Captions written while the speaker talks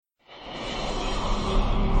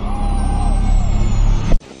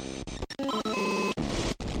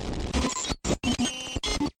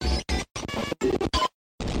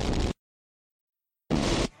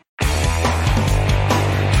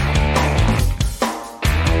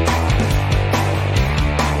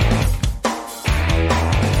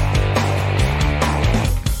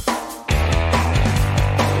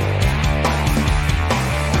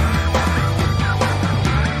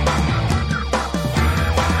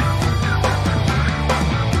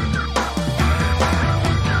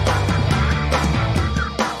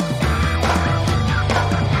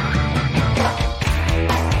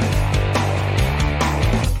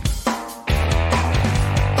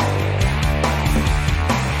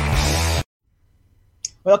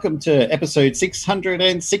Welcome to episode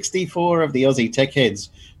 664 of the Aussie Tech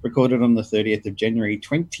Heads, recorded on the 30th of January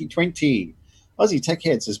 2020. Aussie Tech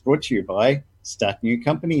Heads is brought to you by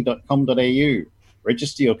startnewcompany.com.au.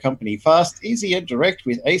 Register your company fast, easy and direct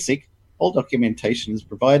with ASIC. All documentation is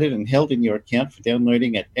provided and held in your account for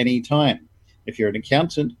downloading at any time. If you're an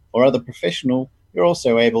accountant or other professional, you're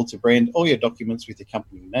also able to brand all your documents with your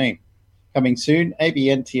company name. Coming soon,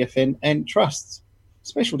 ABN, TFN and trusts.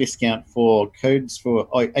 Special discount for codes for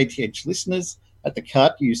ATH listeners. At the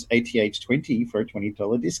cart, use ATH20 for a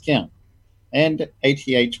 $20 discount. And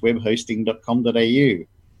athwebhosting.com.au.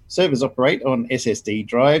 Servers operate on SSD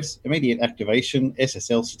drives, immediate activation,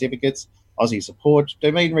 SSL certificates, Aussie support,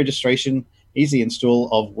 domain registration, easy install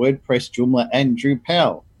of WordPress, Joomla, and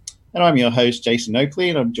Drupal. And I'm your host, Jason Oakley,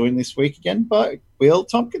 and I'm joined this week again by Will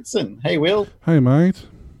Tompkinson. Hey, Will. Hey, mate.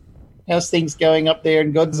 How's things going up there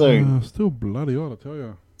in Godzone? Still bloody hot, I tell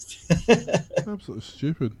you. Absolutely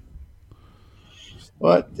stupid.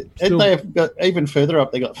 What? And they've got even further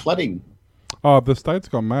up. They got flooding. Oh, the state's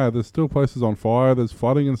gone mad. There's still places on fire. There's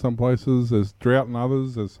flooding in some places. There's drought in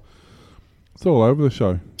others. It's all over the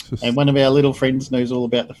show. And one of our little friends knows all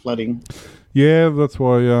about the flooding. Yeah, that's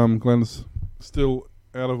why Glenn's still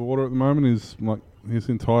out of order at the moment. He's like his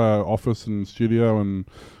entire office and studio and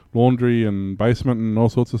laundry and basement and all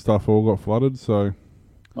sorts of stuff all got flooded, so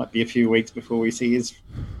might be a few weeks before we see his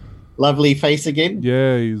lovely face again.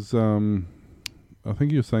 Yeah, he's I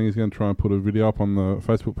think he was saying he's going to try and put a video up on the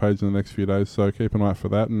Facebook page in the next few days, so keep an eye out for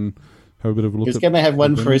that and have a bit of a look. He's going to have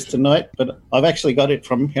one for us tonight, but I've actually got it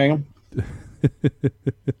from him.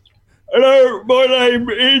 Hello, my name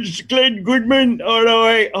is Glenn Goodman, and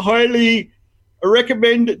I highly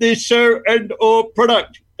recommend this show and or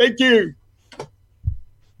product. Thank you.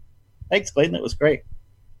 Thanks, Glenn. That was great.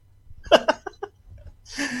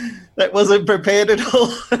 That wasn't prepared at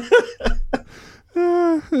all.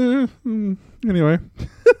 Anyway,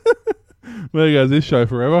 there goes this show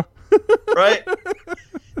forever. Right.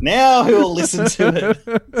 Now who will listen to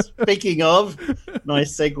it? Speaking of,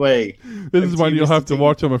 nice segue. This is one you'll have to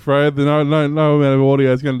watch, I'm afraid. No amount of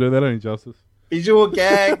audio is going to do that any justice. Visual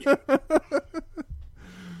gag.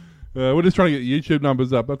 We're just trying to get YouTube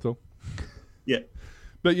numbers up, that's all. Yeah.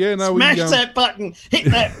 But yeah, no, smash that button, hit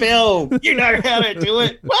that bell. You know how to do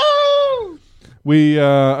it. Woo! We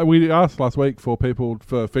asked last week for people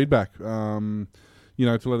for feedback, to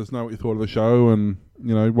let us know what you thought of the show and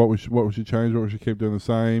what we should change, what we should keep doing the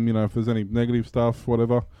same. If there's any negative stuff,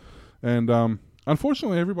 whatever. And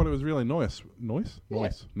unfortunately, everybody was really nice. Nice.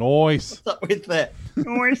 What's up with that?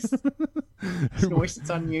 Nice. Nice.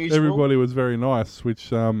 It's unusual. Everybody was very nice,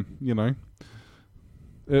 which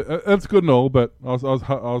it's good and all, but I was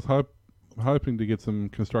hoping to get some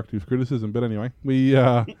constructive criticism, but anyway, we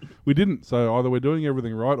didn't. So either we're doing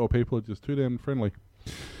everything right, or people are just too damn friendly.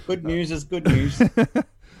 Good news is good news.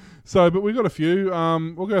 So, but we've got a few.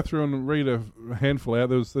 We'll go through and read a handful out.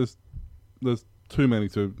 There's too many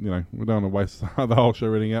to we don't want to waste the whole show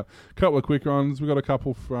reading out. A couple of quick ones. We got a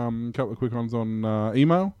couple of quick ones on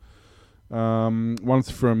email. One's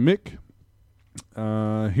from Mick.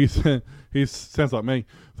 He sounds like me.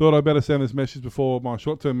 Thought I'd better send this message before my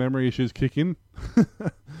short-term memory issues kick in.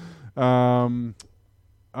 I've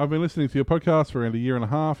been listening to your podcast for around a year and a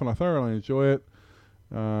half, and I thoroughly enjoy it.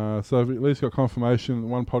 So I've at least got confirmation that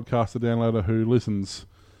one podcaster downloader who listens.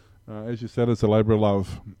 As you said, it's a labour of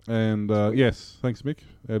love. And yes, thanks, Mick.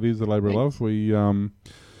 It is a labour of love. We don't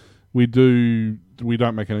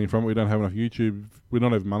make anything from it. We don't have enough YouTube. We're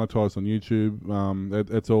not even monetized on YouTube.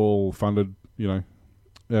 It's all funded,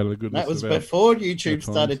 out of the goodness. That was before YouTube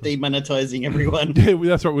started demonetizing everyone. Yeah,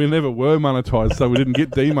 that's right. We never were monetized, so we didn't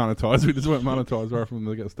get demonetized. We just weren't monetized right from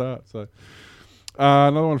the get start. So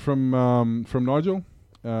another one from Nigel.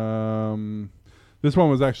 This one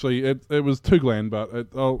was actually it was to Glenn, but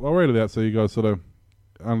I'll read it out so you guys sort of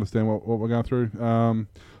understand what we're going through.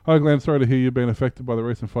 Hi Glenn, sorry to hear you've been affected by the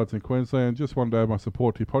recent floods in Queensland. Just one day of my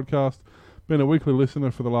support to your podcast. Been a weekly listener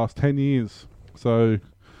for the last 10 years, so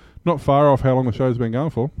not far off how long the show's been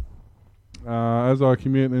going for. As I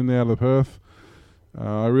commute in and out of Perth,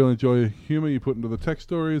 I really enjoy humour you put into the tech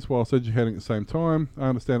stories whilst educating at the same time. I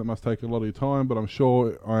understand it must take a lot of your time, but I'm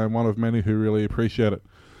sure I am one of many who really appreciate it.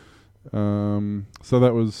 So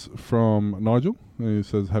that was from Nigel. He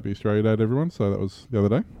says, Happy Australia Day to everyone. So that was the other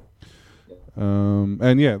day.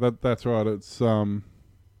 And yeah, that's right. It's 10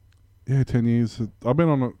 years. I've been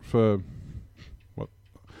on it for...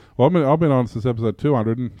 Well, I've been on since episode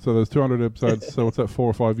 200, and so there's 200 episodes, so what's that, 4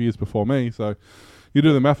 or 5 years before me, so you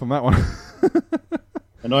do the math on that one.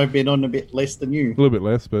 And I've been on a bit less than you. A little bit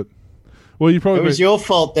less, but Well, you probably It was your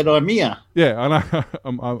fault that I'm here. yeah, I know.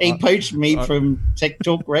 He poached me from Tech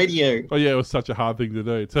Talk Radio. Oh yeah, it was such a hard thing to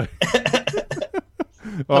do too.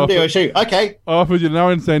 Come do a shoot. Okay. I offered you no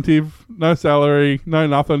incentive, no salary, no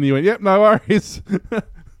nothing. You went, yep, no worries.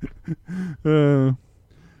 I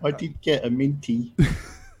did get a minty.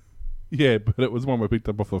 Yeah, but it was one we picked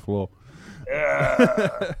up off the floor.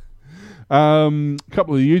 Yeah.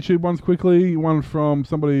 Couple of YouTube ones quickly. One from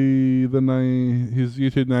somebody. His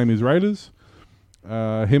YouTube name is Raiders.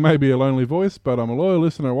 He may be a lonely voice, but I'm a loyal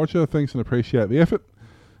listener, watcher. Thanks and appreciate the effort.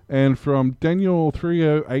 And from Daniel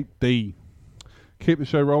 308D. Keep the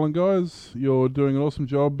show rolling, guys. You're doing an awesome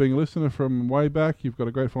job being a listener from way back. You've got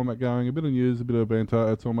a great format going, a bit of news, a bit of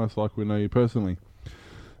banter. It's almost like we know you personally,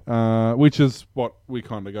 which is what we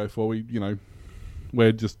kind of go for.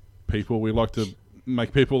 We're just people. We like to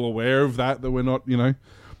make people aware of that we're not,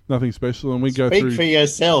 nothing special. And we go through. Speak for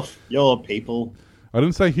yourself. You're people. I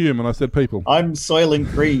didn't say human. I said people. I'm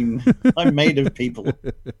Soylent Green. I'm made of people.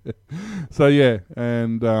 So yeah,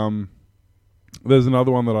 and there's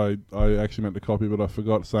another one that I actually meant to copy, but I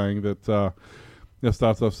forgot, saying that it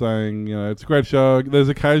starts off saying, it's a great show. There's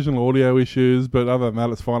occasional audio issues, but other than that,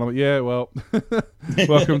 it's fine. I'm like, yeah, well,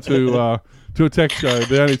 welcome to a tech show,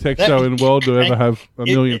 the only tech show in the world to ever have a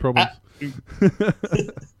million problems. I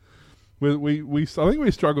think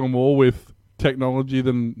we struggle more with technology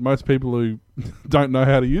than most people who don't know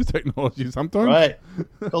how to use technology sometimes. Right.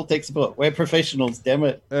 Call tech support. We're professionals, damn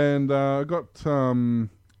it. And I got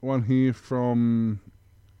one here from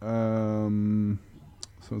so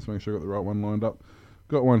let's make sure I got the right one lined up.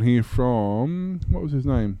 Got one here from, what was his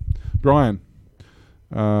name? Brian.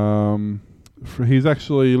 He's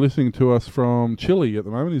actually listening to us from Chile at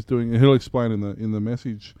the moment. He'll explain in the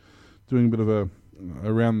message, doing a bit of a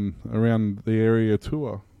around the area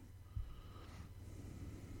tour.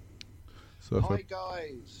 So hi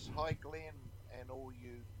guys, hi Glenn, and all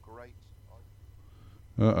you great.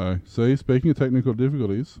 See, speaking of technical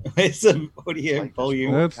difficulties, where's some audio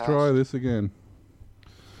volume? Let's try this again.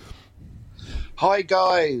 Hi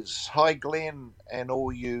guys, hi Glenn, and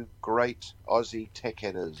all you great Aussie tech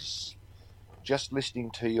headers. Just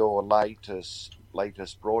listening to your latest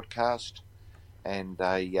broadcast, and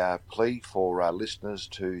a plea for listeners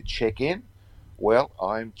to check in. Well,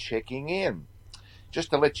 I'm checking in. Just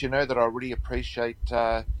to let you know that I really appreciate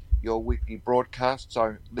your weekly broadcasts.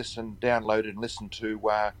 I download and listen to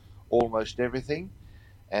almost everything,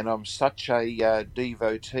 and I'm such a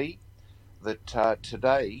devotee that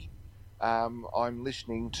today I'm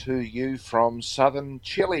listening to you from southern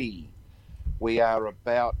Chile. We are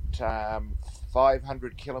about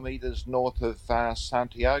 500 kilometers north of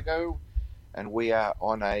Santiago, and we are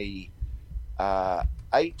on a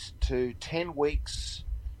 8 to 10 weeks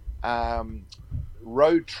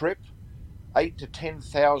road trip, 8 to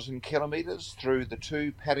 10,000 kilometers through the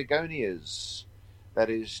two Patagonias. That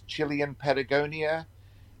is Chilean Patagonia,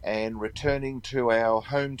 and returning to our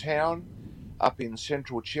hometown up in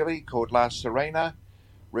central Chile called La Serena,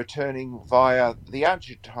 returning via the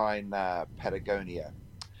Argentine Patagonia.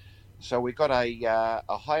 So we got a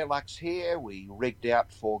Hilux here. We rigged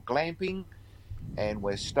out for glamping, and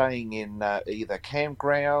we're staying in either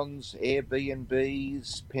campgrounds,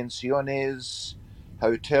 Airbnbs, pensiones,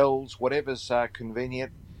 hotels, whatever's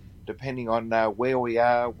convenient, depending on where we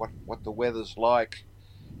are, what the weather's like.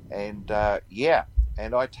 And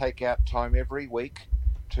and I take out time every week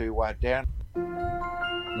to down.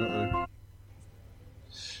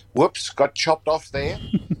 Whoops, got chopped off there.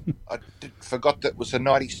 I forgot that was a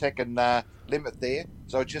 90-second limit there.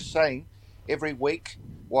 So I was just saying, every week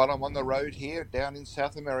while I'm on the road here down in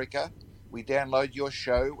South America, we download your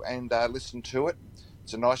show and listen to it.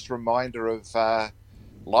 It's a nice reminder of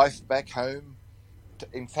life back home.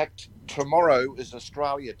 In fact, tomorrow is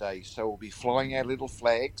Australia Day, so we'll be flying our little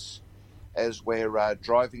flags as we're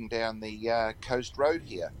driving down the coast road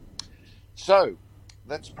here. So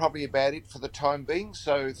that's probably about it for the time being.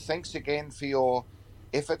 So thanks again for your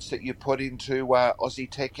efforts that you put into Aussie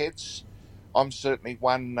Tech Heads. I'm certainly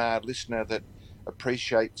one listener that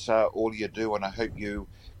appreciates all you do, and I hope you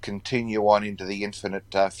continue on into the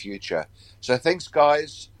infinite future. So thanks,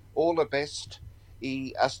 guys. All the best.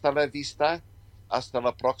 Y hasta la vista. Hasta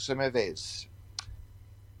la próxima vez.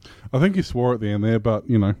 I think you swore at the end there, but,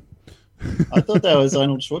 I thought that was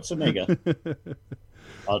Arnold Schwarzenegger.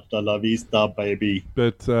 Hasta la vista, baby.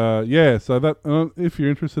 But, so that, if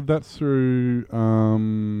you're interested, that's through,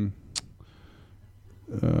 what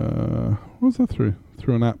was that through?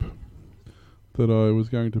 Through an app that I was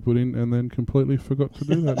going to put in and then completely forgot to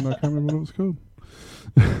do that, and I can't remember what it was called.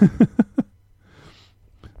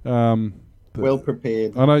 well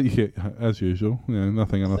prepared. I know, yeah, as usual. Yeah,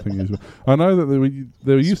 nothing usual. I know that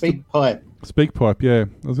there used to SpeakPipe. Yeah,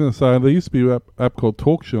 I was going to say there used to be an app called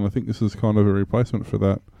TalkShoe, and I think this is kind of a replacement for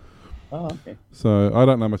that. Oh, okay. So I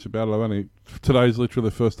don't know much about it. Today's literally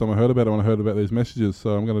the first time I heard about it when I heard about these messages. So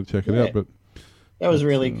I'm going to check it out. But that was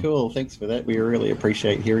really cool. Thanks for that. We really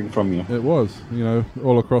appreciate hearing from you. It was,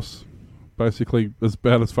 all across, basically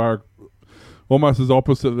about as far, almost as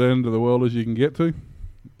opposite the end of the world as you can get to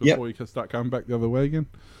before you can start coming back the other way again.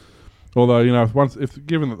 Although, if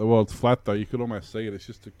given that the world's flat, though, you could almost see it. It's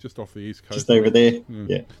just off the east coast. Just over there.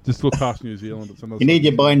 Yeah. Just look past New Zealand. It's another. You need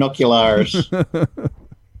your binoculars.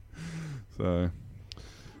 So,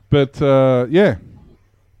 but yeah.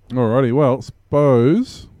 Alrighty. Well,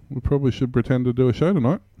 suppose we probably should pretend to do a show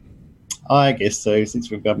tonight. I guess so,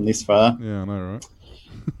 since we've gotten this far. Yeah, I know, right?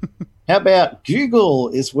 How about Google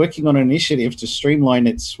is working on an initiative to streamline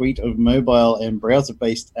its suite of mobile and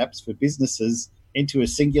browser-based apps for businesses into a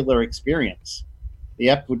singular experience. The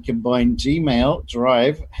app would combine Gmail,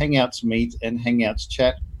 Drive, Hangouts Meet, and Hangouts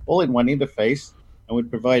Chat all in one interface and would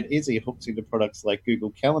provide easy hooks into products like Google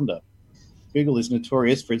Calendar. Google is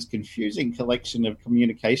notorious for its confusing collection of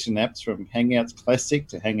communication apps from Hangouts Classic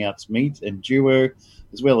to Hangouts Meet and Duo,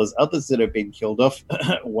 as well as others that have been killed off.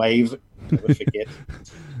 Wave, never forget.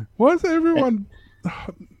 Why is everyone...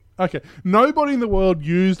 Okay, nobody in the world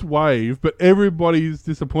used Wave, but everybody's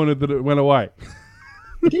disappointed that it went away.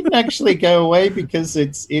 It didn't actually go away because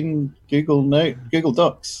it's in Google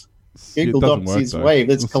Docs. Google Docs is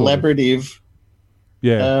Wave. It's collaborative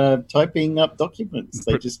typing up documents.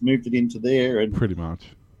 They just moved it into there. And pretty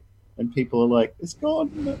much. And people are like, it's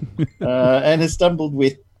gone. And has stumbled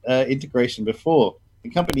with integration before.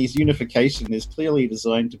 The company's unification is clearly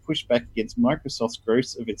designed to push back against Microsoft's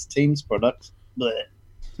growth of its Teams products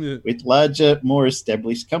with larger, more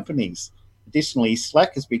established companies. Additionally,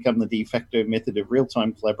 Slack has become the de facto method of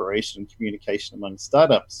real-time collaboration and communication among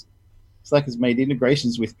startups. Slack has made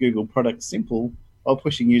integrations with Google products simple while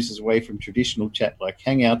pushing users away from traditional chat like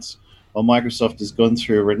Hangouts, while Microsoft has gone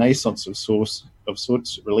through a renaissance of sorts,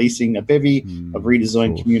 releasing a bevy of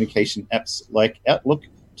redesigned communication apps like Outlook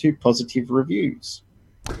to positive reviews.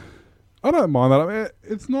 I don't mind that. I mean,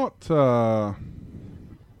 it's not...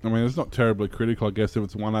 it's not terribly critical, I guess, if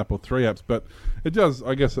it's one app or three apps, but it does,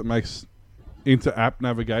 I guess it makes inter-app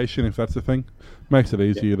navigation, if that's the thing, makes it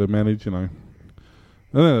easier to manage, At the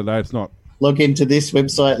end of the day, it's not... Log into this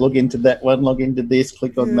website, log into that one, log into this,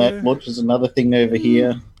 click on that, launches another thing over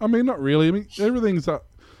here. I mean, not really. I mean, everything's...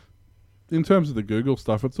 in terms of the Google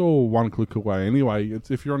stuff, it's all one click away anyway.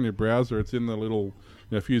 It's if you're on your browser, it's in the little...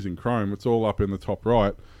 if you're using Chrome, it's all up in the top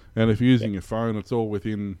right, and if you're using your phone, it's all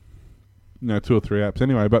within... 2 or 3 apps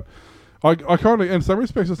anyway, but I kind of, in some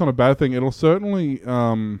respects, it's not a bad thing. It'll certainly,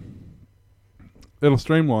 it'll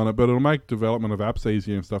streamline it, but it'll make development of apps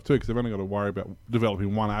easier and stuff too, because they've only got to worry about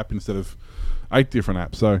developing one app instead of 8 different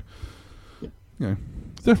apps. So,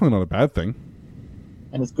 it's definitely not a bad thing.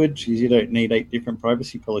 And it's good because you don't need 8 different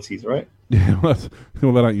privacy policies, right? Yeah, well, they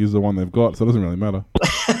don't use the one they've got, so it doesn't really matter.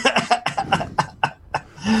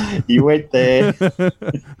 You went there. I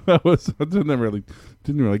didn't really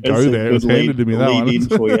go there. It was handed to me that one. In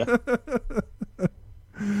for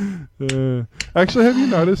you. Actually, have you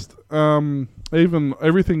noticed? Even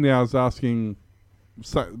everything now is asking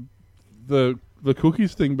the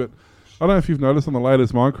cookies thing, but I don't know if you've noticed on the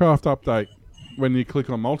latest Minecraft update, when you click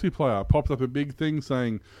on multiplayer, it pops up a big thing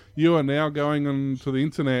saying you are now going onto the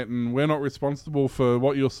internet, and we're not responsible for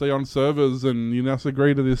what you'll see on servers, and you must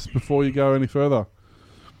agree to this before you go any further.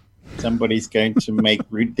 Somebody's going to make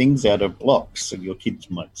rude things out of blocks, and your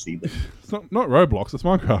kids might see them. It's not Roblox, it's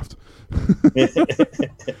Minecraft.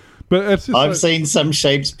 But it's just I've seen some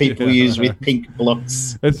shapes people use with pink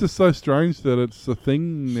blocks. It's just so strange that it's a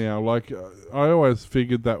thing now. Like, I always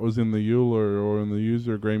figured that was in the EULA or in the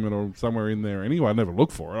user agreement or somewhere in there anyway. I never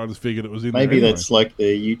looked for it. I just figured it was in there. Maybe that's like the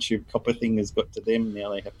YouTube copper thing has got to them.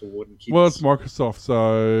 Now they have to warn kids. Well, it's Microsoft,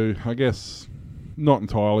 so I guess not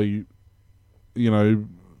entirely,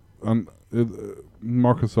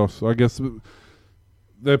 Microsoft, I guess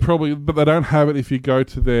they're probably, but they don't have it if you go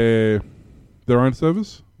to their own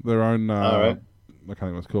servers, their own. Right. I can't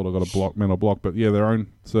think what it's called. I've got a mental block, but yeah, their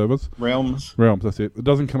own servers. Realms. That's it. It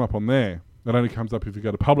doesn't come up on there. It only comes up if you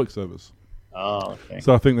go to public servers. Oh, okay.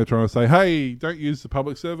 So I think they're trying to say, hey, don't use the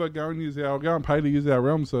public server. Go and pay to use our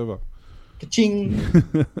Realm server. Ka-ching.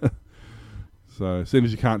 So as soon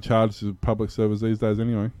as you can't charge the public servers these days,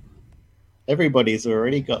 anyway. Everybody's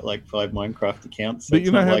already got like 5 Minecraft accounts, so but it's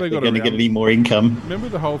not like they're going to get any more income. Remember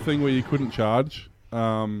the whole thing where you couldn't charge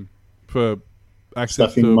for access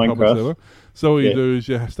stuff to in a Minecraft? public server? So all you do is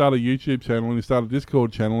you start a YouTube channel and you start a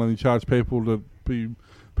Discord channel and you charge people to be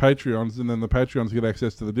Patreons, and then the Patreons get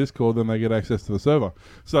access to the Discord, then they get access to the server.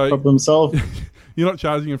 So problem solved. You're not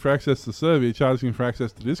charging them for access to the server, you're charging them for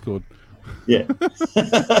access to Discord. Yeah.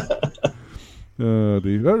 Oh,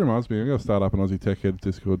 dear. That reminds me, I'm going to start up an Aussie Tech Head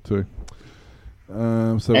Discord too.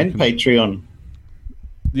 And Patreon.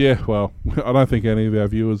 Yeah, well, I don't think any of our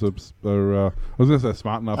viewers are I was going to say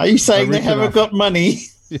smart enough. Are you saying they haven't got money?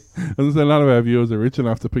 Yeah. I was going to say none of our viewers are rich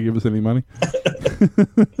enough to give us any money.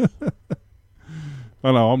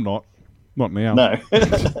 I know, I'm not. Not now.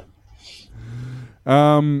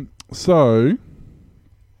 No. So,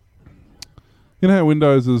 you know how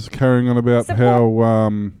Windows is carrying on about how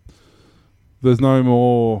there's no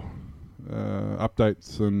more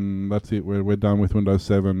updates and that's it. We're done with Windows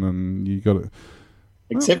 7 and you got it.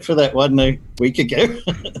 Except for that one a week ago.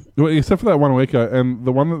 Well, except for that 1 week ago, and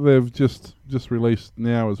the one that they've just released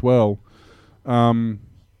now as well.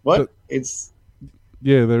 What?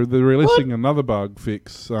 Yeah, they're releasing another bug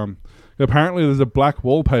fix. Apparently, there's a black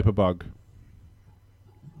wallpaper bug.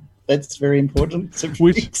 That's very important.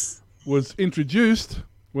 Which was introduced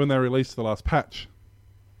when they released the last patch.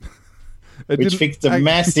 Which fixed a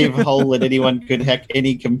massive hole that anyone could hack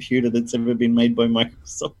any computer that's ever been made by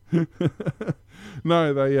Microsoft.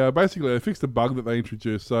 No, they basically fixed a bug that they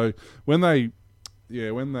introduced. So when they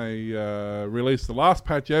released the last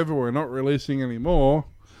patch ever, we're not releasing anymore.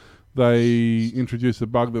 They introduced a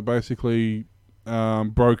bug that basically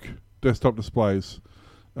broke desktop displays.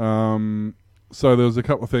 So there was a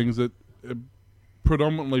couple of things that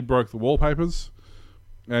predominantly broke the wallpapers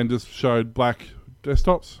and just showed black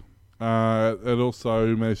desktops. It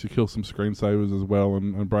also managed to kill some screensavers as well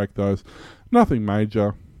and break those. Nothing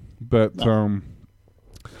major, but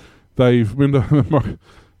they've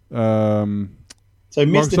so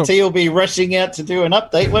Mr. T will be rushing out to do an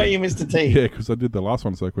update, won't you, Mr. T? Yeah, because I did the last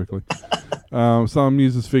one so quickly. Some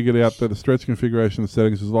users figured out that a stretch configuration of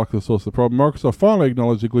settings is likely the source of the problem. Microsoft finally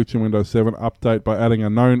acknowledged a glitch in Windows 7 update by adding a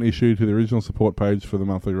known issue to the original support page for the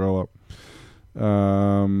monthly roll-up.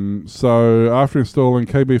 So after installing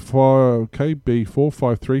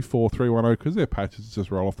KB4534-310, because their patches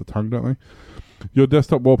just roll off the tongue, don't they? Your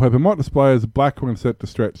desktop wallpaper might display as black when set to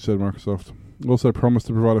stretch, said Microsoft. Also promised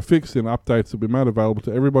to provide a fix in updates that will be made available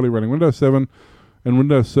to everybody running Windows 7 and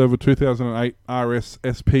Windows Server 2008 RS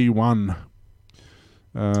SP1.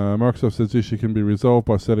 Microsoft says this issue can be resolved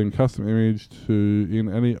by setting custom image in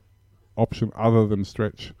any option other than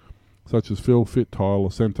stretch, such as fill, fit, tile,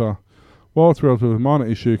 or center. While it's a relatively minor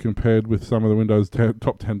issue compared with some of the Windows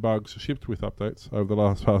top 10 bugs shipped with updates over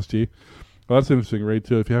the past year. Well, that's an interesting read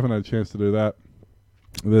too. If you haven't had a chance to do that,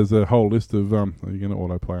 there's a whole list of... you're going to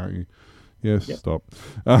autoplay, aren't you? Yes, yep. Stop.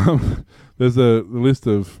 There's a list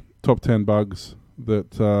of top 10 bugs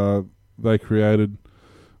that they created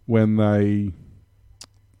when they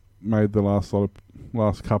made the last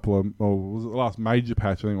couple of... was it the last major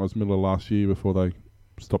patch? I think it was middle of last year before they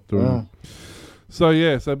stopped doing it.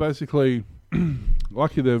 So basically,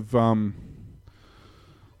 lucky they've...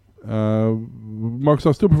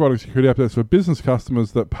 Microsoft's still providing security updates for business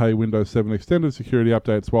customers that pay Windows 7 extended security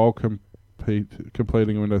updates while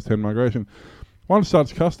completing a Windows 10 migration. One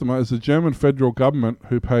such customer is the German federal government,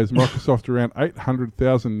 who pays Microsoft around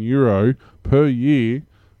 €800,000 per year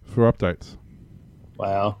for updates.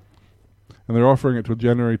 Wow. And they're offering it till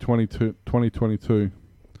January 2022.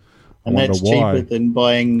 And that's cheaper than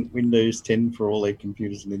buying Windows 10 for all their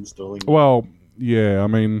computers and installing. Well, yeah, I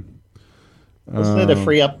mean... Wasn't it a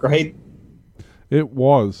free upgrade? It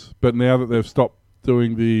was, but now that they've stopped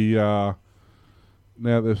doing the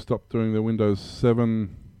Windows 7, stopped doing the Windows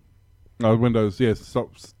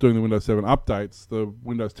 7 updates. The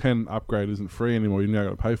Windows 10 upgrade isn't free anymore. You now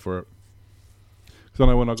got to pay for it. Because I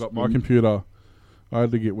know when I got my computer, I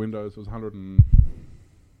had to get Windows. It was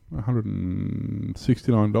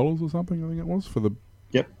 $169 or something. I think it was for the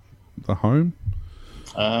home.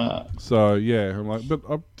 So yeah, I'm like, but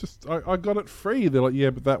I got it free. They're like, yeah,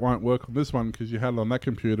 but that won't work on this one because you had it on that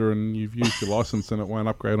computer and you've used your license and it won't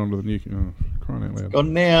upgrade onto the new. Crying out loud!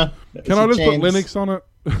 Gone now. Can I just put Linux on it?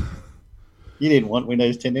 You didn't want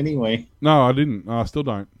Windows 10 anyway. No, I didn't. I still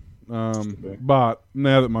don't. But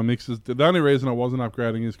now that my mixer's... The only reason I wasn't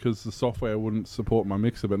upgrading is because the software wouldn't support my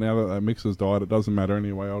mixer, but now that mixer's died, it doesn't matter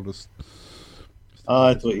anyway. I'll just...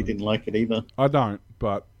 I thought you didn't like it either. I don't,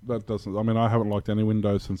 but that doesn't... I mean, I haven't liked any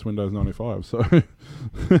Windows since Windows 95, so...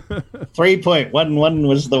 3.11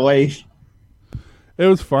 was the wave. It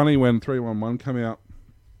was funny when 3.11 came out.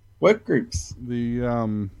 Workgroups.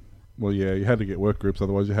 Well, yeah, you had to get workgroups,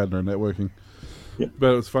 otherwise you had no networking. Yep.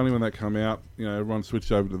 But it was funny when that came out. You know, everyone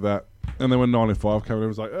switched over to that. And then when 95 came in, it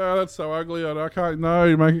was like, oh, that's so ugly. I can't.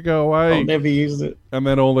 No, make it go away. I'll never use it. And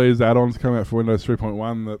then all these add-ons came out for Windows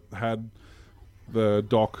 3.1 that had the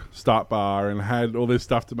dock start bar and had all this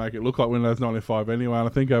stuff to make it look like Windows 95 anyway. And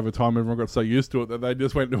I think over time everyone got so used to it that they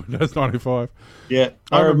just went to Windows 95. Yeah,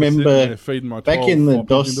 I remember feeding my back in the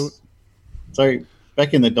floppies into it. DOS. Sorry,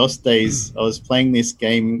 back in the DOS days, I was playing this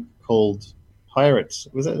game called Pirates.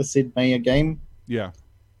 Was that a Sid Meier game? Yeah.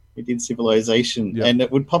 We did Civilization, Yep. and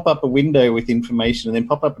it would pop up a window with information, and then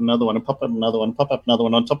pop up another one, and pop up another one, pop up another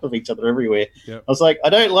one on top of each other everywhere. Yep. I was like, I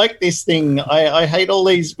don't like this thing. I hate all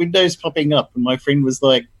these windows popping up. And my friend was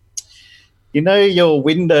like, you know, your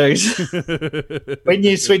Windows, when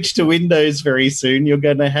you switch to Windows very soon, you're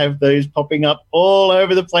going to have those popping up all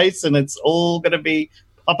over the place, and it's all going to be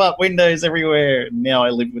pop-up windows everywhere. And now I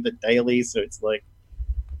live with it daily, so it's like,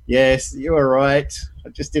 yes, you were right. I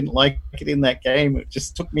just didn't like it in that game. It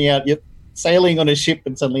just took me out. You're sailing on a ship,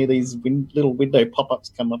 and suddenly these little window pop-ups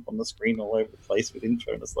come up on the screen all over the place with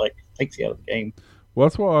intro, and it's like, takes you out of the game. Well,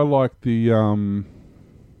 that's why I like the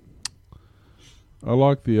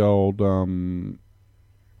old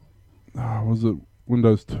was it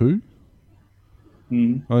Windows 2?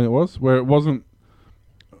 Mm. I think it was, where it wasn't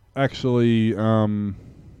actually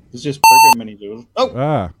It's just program manager.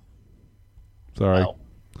 Oh, sorry. wow.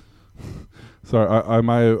 Sorry, I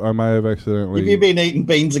may have accidentally Have you been eating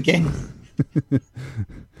beans again?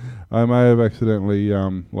 I may have accidentally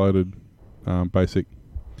loaded BASIC.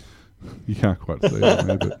 You can't quite see it,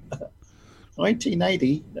 maybe, but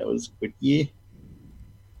 1980, that was a good year.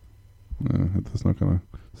 no, that's not going to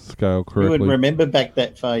scale You correctly. wouldn't remember back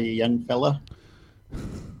that far, you young fella.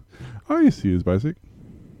 I used to use BASIC,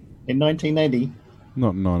 In 1980?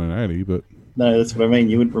 not in 1980, but No, that's what I mean.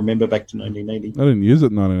 You wouldn't remember back to 1980. I didn't use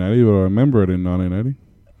it in 1980, but I remember it in 1980.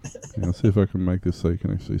 Yeah, I'll see if I can make this so you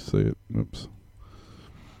can actually see it. Oops.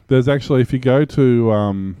 There's actually, if you go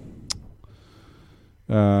to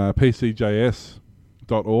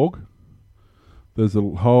pcjs.org, there's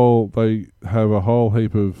they have a whole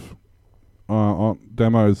heap of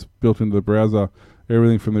demos built into the browser.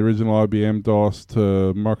 Everything from the original IBM DOS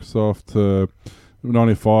to Microsoft to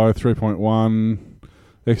 95, 3.1,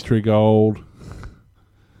 X-Tree Gold.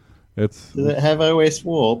 Does it have OS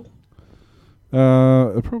Warp?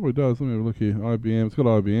 It probably does. Let me have a look here. IBM. It's got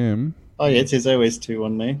IBM. Oh, yeah, it says OS 2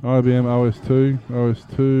 on there. IBM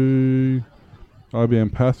OS2,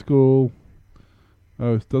 IBM Pascal.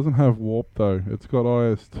 Oh, it doesn't have Warp though. It's got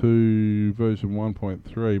IS2 version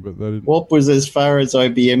 1.3, but they didn't. Warp was as far as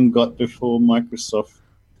IBM got before Microsoft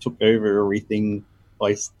took over everything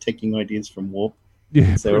by taking ideas from Warp.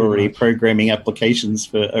 Yeah, So they're pretty already much. programming applications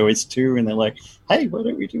for OS 2, and they're like, hey, why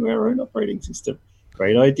don't we do our own operating system?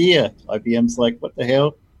 Great idea. IBM's like, what the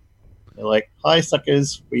hell? They're like, hi,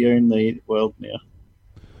 suckers, we own the world now.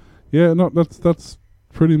 Yeah, no, that's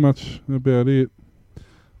pretty much about it.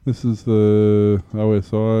 This is the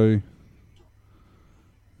OSI.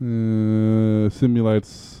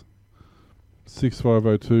 Simulates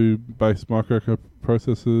 6502 based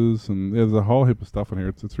microprocessors, and there's a whole heap of stuff in here.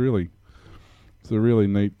 It's a really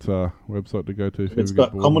neat website to go to. If If you it's ever get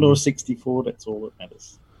got bored Commodore of 64, that's all that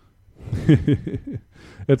matters. it.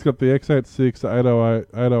 It's got the x86, the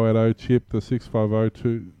 8080 chip, the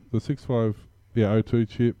 6502, the 6502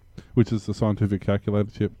 chip, which is the scientific calculator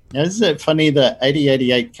chip. Now, isn't it funny that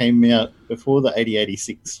 8088 came out before the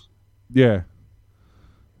 8086? Yeah.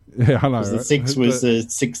 Yeah, I know. Because the right? 6 was The- a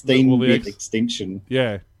 16-bit X- extension.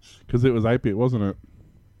 Yeah, because it was 8-bit, wasn't it?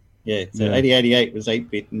 Yeah, so Yeah. 8088 was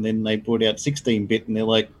 8-bit, and then they brought out 16-bit, and they're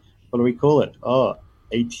like, what do we call it? Oh,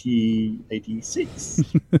 8086.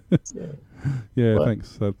 So, Yeah, What?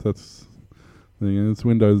 thanks. That's it's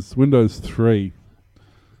Windows 3.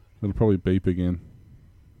 It'll probably beep again.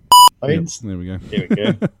 Yep, there we go. There we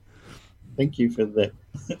go. Thank you for that.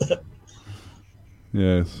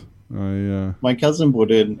 Yes, My cousin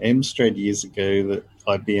bought an Amstrad years ago that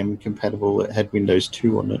IBM compatible that had Windows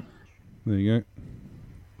 2 on it. there you go.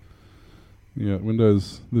 Yeah,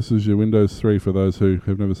 Windows. This is your Windows 3 for those who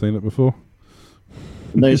have never seen it before.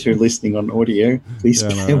 And those who are listening on audio, please Yeah,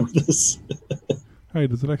 I bear know. with us. Hey,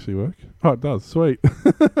 does it actually work? Oh, it does. Sweet.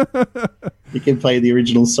 You can play the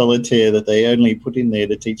original Solitaire that they only put in there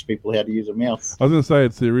to teach people how to use a mouse. I was going to say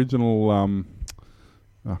it's the original.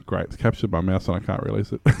 Oh, great! It's captured my mouse and I can't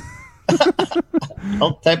release it.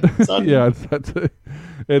 Alt tab, son. Yeah, it's that too.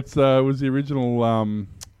 It's was the original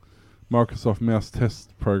Microsoft Mouse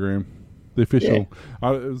Test program, the official.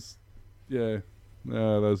 It was, yeah.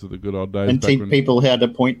 Those are the good old days. And teach people how to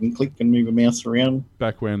point and click and move a mouse around.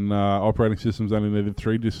 Back when operating systems only needed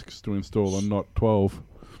 3 disks to install and not 12.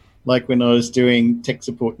 Like when I was doing tech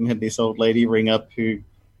support and had this old lady ring up who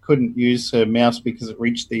couldn't use her mouse because it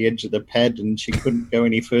reached the edge of the pad and she couldn't go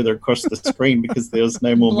any further across the screen because there was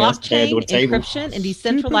no more mouse pad or Blockchain, table. encryption, and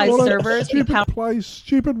decentralized servers. Stupid place,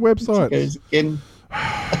 stupid websites. Goes again.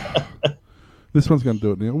 This one's going to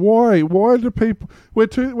do it now. Why? Why do people... We're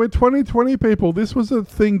 2020 people. This was a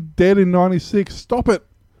thing dead in 96. Stop it.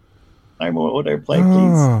 No more autoplay,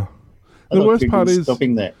 please. The worst part is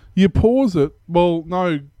stopping that. you pause it. Well,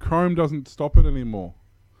 no, Chrome doesn't stop it anymore.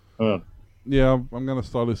 Oh. Yeah, I'm going to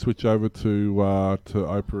slowly switch over to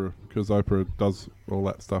Opera because Opera does all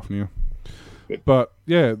that stuff now. Good. But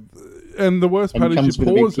yeah, and the worst part is you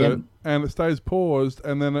pause it VPN. and it stays paused,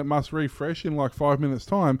 and then it must refresh in like 5 minutes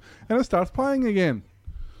time, and it starts playing again.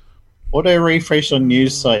 Auto refresh on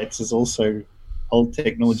news sites is also old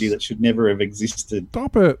technology that should never have existed.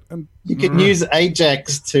 Stop it! And You can use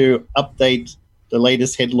Ajax to update the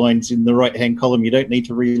latest headlines in the right-hand column. You don't need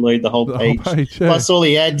to reload the whole page. yeah. Plus all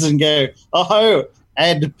the ads and go, oh,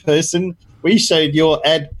 ad person, we showed your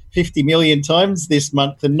ad 50 million times this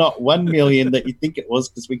month and not 1 million that you think it was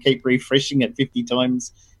because we keep refreshing it 50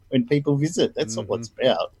 times when people visit. That's not what it's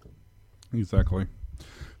about. Exactly.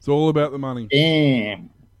 It's all about the money. Damn.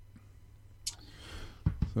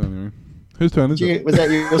 So anyway, whose turn is it? Was that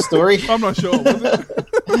your story? I'm not sure. Was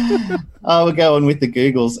it? We'll go on with the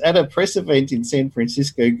Googles. At a press event in San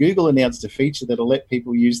Francisco, Google announced a feature that'll let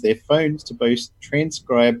people use their phones to both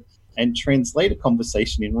transcribe and translate a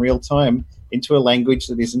conversation in real time into a language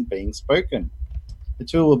that isn't being spoken. The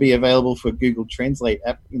tool will be available for Google Translate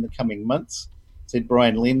app in the coming months, said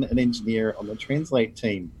Brian Lin, an engineer on the Translate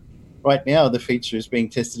team. Right now, the feature is being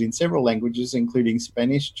tested in several languages, including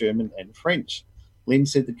Spanish, German, and French. Lin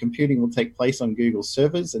said the computing will take place on Google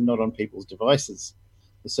servers and not on people's devices.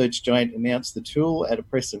 The search giant announced the tool at a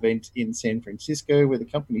press event in San Francisco where the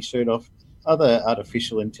company showed off other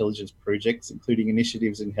artificial intelligence projects, including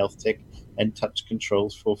initiatives in health tech and touch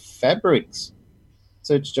controls for fabrics.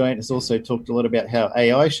 Search giant has also talked a lot about how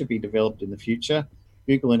AI should be developed in the future.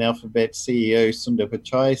 Google and Alphabet CEO Sundar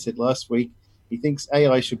Pichai said last week he thinks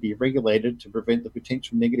AI should be regulated to prevent the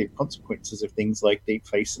potential negative consequences of things like deep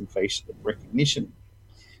face and facial recognition.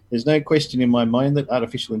 There's no question in my mind that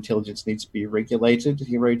artificial intelligence needs to be regulated,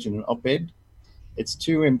 he wrote in an op-ed. It's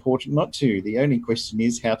too important not to. The only question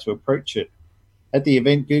is how to approach it. At the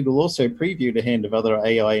event, Google also previewed a hand of other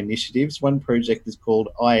AI initiatives. One project is called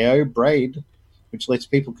I/O Braid, which lets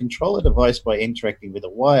people control a device by interacting with a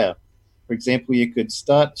wire. For example, you could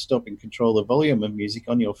start, stop, and control the volume of music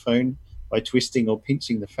on your phone by twisting or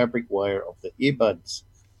pinching the fabric wire of the earbuds.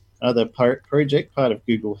 Another project, part of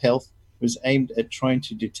Google Health, was aimed at trying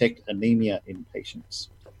to detect anemia in patients.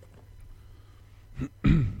 I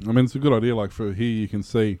mean, it's a good idea. Like for here, you can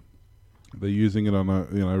see they're using it on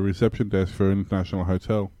a reception desk for an international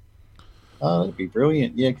hotel. Oh, that'd be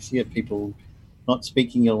brilliant. Yeah, because you get people not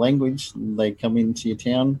speaking your language and they come into your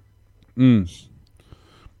town. And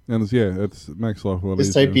it makes life a lot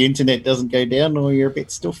Just easier. hope the internet doesn't go down or you're a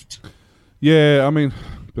bit stuffed. Yeah, I mean,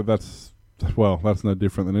 but that's no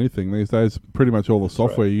different than anything these days. Pretty much all the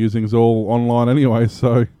software you're using is all online anyway,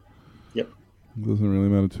 so Yep. it doesn't really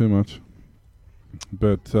matter too much.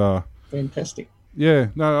 But Fantastic. yeah,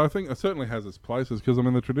 no, I think it certainly has its places because I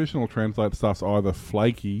mean the traditional translate stuff's either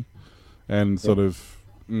flaky and sort of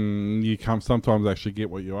you can't sometimes actually get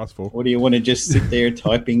what you ask for. Or do you want to just sit there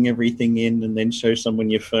typing everything in and then show someone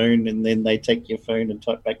your phone and then they take your phone and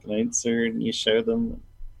type back an answer and you show them?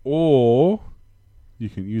 Or you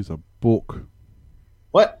can use a book.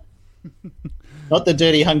 What? Not the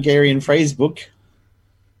dirty Hungarian phrase book.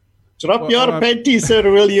 Drop your panties,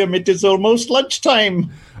 Sir William. It is almost lunchtime.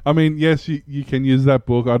 I mean, yes, you can use that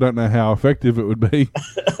book. I don't know how effective it would be.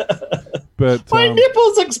 But my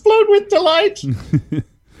nipples explode with delight.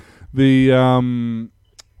 I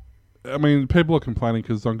mean, people are complaining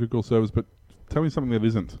because it's on Google servers, but tell me something that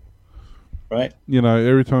isn't. Right. You know,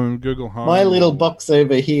 every time Google Home... My little box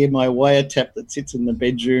over here, my wiretap that sits in the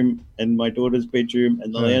bedroom and my daughter's bedroom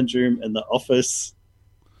and the lounge room and the office.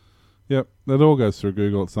 Yep, that all goes through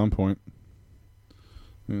Google at some point.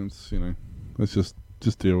 And it's, let's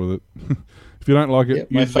just deal with it. If you don't like it...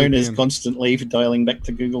 Yep, my phone is constantly dialing back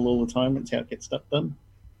to Google all the time. That's how it gets stuff done.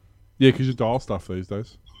 Yeah, because you dial stuff these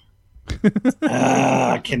days.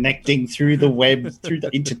 Connecting through the web, through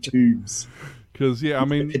the intertubes. Because, yeah, I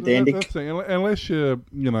mean, that's the thing. Unless you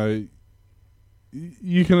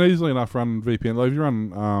can easily enough run VPN. Like if you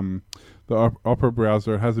run the Opera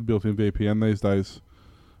browser, it has a built-in VPN these days.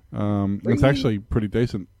 It's actually pretty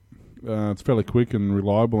decent. It's fairly quick and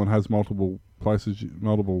reliable and has multiple places you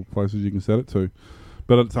can set it to.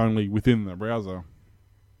 But it's only within the browser.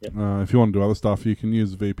 Yep. If you want to do other stuff, you can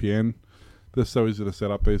use VPN they're so easy to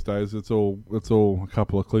set up these days. It's all a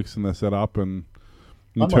couple of clicks and they're set up, and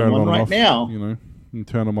you I'm turn on them one on and right off. now. You know, you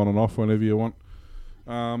turn them on and off whenever you want.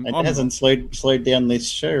 It hasn't slowed down this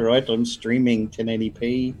show, right? I'm streaming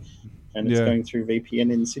 1080p, and it's going through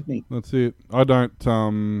VPN in Sydney. That's it. I don't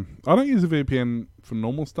use a VPN for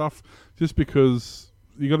normal stuff, just because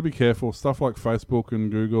you got to be careful. Stuff like Facebook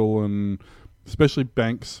and Google, and especially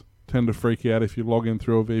banks, tend to freak out if you log in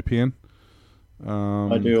through a VPN.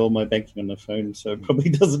 I do all my banking on the phone, so it probably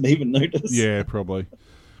doesn't even notice. Yeah, probably.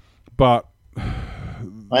 But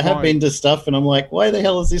I have been to stuff, and I'm like, why the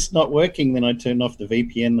hell is this not working? Then I turn off the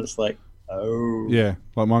VPN, and it's like, oh. Yeah,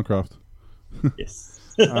 like Minecraft. Yes.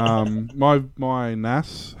 My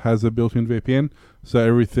NAS has a built-in VPN, so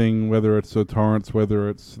everything, whether it's the torrents, whether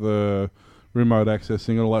it's the remote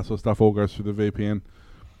accessing, all that sort of stuff, all goes through the VPN.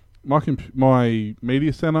 My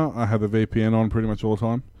media center, I have a VPN on pretty much all the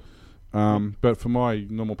time. But for my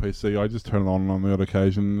normal PC, I just turn it on the odd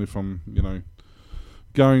occasion if I'm,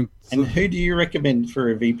 going. And who do you recommend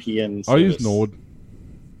for a VPN service? I use Nord.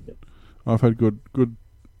 Yep. I've had good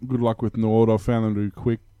luck with Nord. I've found them to be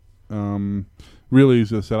quick, really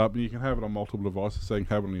easy to set up. You can have it on multiple devices, so you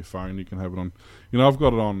can have it on your phone. You can have it on, I've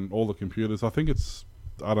got it on all the computers. I think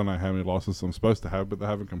I don't know how many licenses I'm supposed to have, but they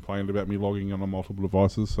haven't complained about me logging on multiple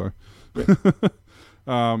devices. So,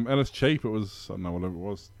 and it's cheap. It was, I don't know, whatever it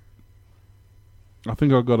was. I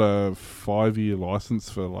think I got a 5-year license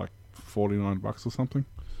for like $49 or something.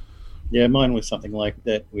 Yeah, mine was something like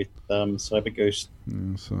that with CyberGhost.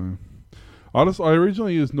 Yeah, so I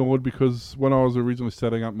originally used Nord because when I was originally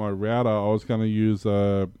setting up my router, I was going to use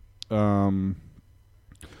OpenVPN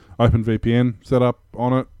setup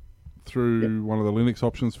on it through one of the Linux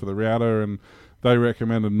options for the router, and they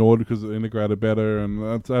recommended Nord because it integrated better,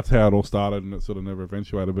 and that's how it all started, and it sort of never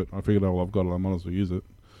eventuated. But I figured, I've got it, I might as well use it.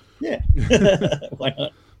 Yeah, why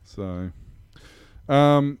not? So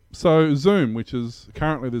Zoom, which is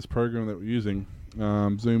currently this program that we're using,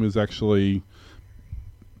 Zoom is actually,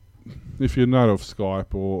 if you're not of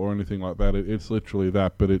Skype or anything like that, it's literally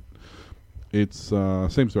that, but it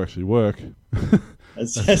seems to actually work.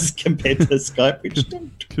 As compared to Skype, which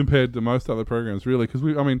compared to most other programs, really, because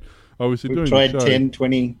obviously we've doing tried the show, 10,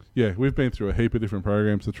 20. Yeah, we've been through a heap of different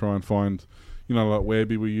programs to try and find, like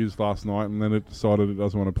Webby we used last night, and then it decided it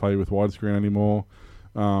doesn't want to play with widescreen anymore.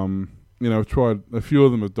 We've tried, a few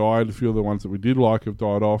of them have died, a few of the ones that we did like have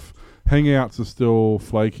died off. Hangouts are still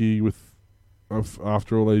flaky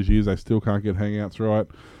after all these years, they still can't get Hangouts right.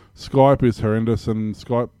 Skype is horrendous, and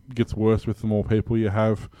Skype gets worse with the more people you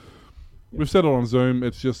have. We've said it on Zoom,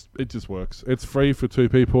 it just works. It's free for 2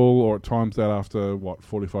 people, or it times that after,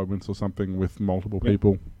 45 minutes or something with multiple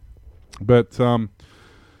people. But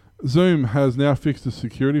Zoom has now fixed a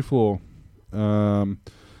security flaw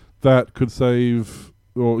that could save,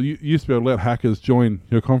 or you used to be able to let hackers join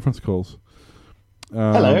your conference calls.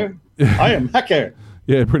 Hello, I am hacker.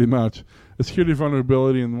 Yeah, pretty much. A security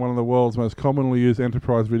vulnerability in one of the world's most commonly used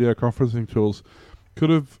enterprise video conferencing tools could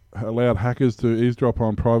have allowed hackers to eavesdrop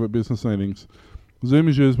on private business meetings. Zoom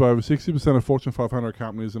is used by over 60% of Fortune 500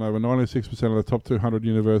 companies and over 96% of the top 200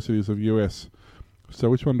 universities of US. So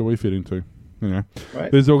which one do we fit into? Right.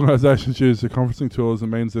 These organizations use the conferencing tool as a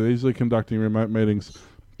means of easily conducting remote meetings,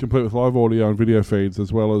 complete with live audio and video feeds,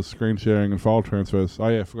 as well as screen sharing and file transfers. Oh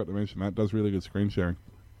yeah, I forgot to mention that. It does really good screen sharing.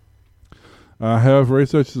 However,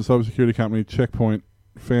 researchers at cybersecurity company Checkpoint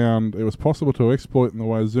found it was possible to exploit in the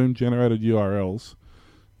way Zoom generated URLs.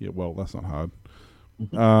 Yeah, well, that's not hard.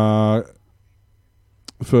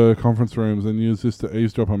 For conference rooms, and use this to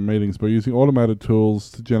eavesdrop on meetings by using automated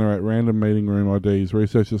tools to generate random meeting room IDs.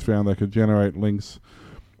 Researchers found they could generate links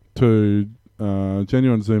to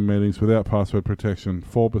genuine Zoom meetings without password protection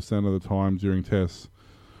 4% of the time during tests.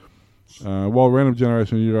 While random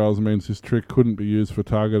generation of URLs means this trick couldn't be used for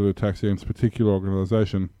targeted attacks against a particular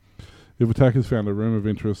organization, if attackers found a room of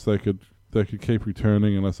interest, they could keep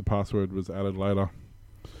returning unless a password was added later.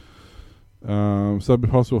 So it'd be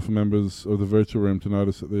possible for members of the virtual room to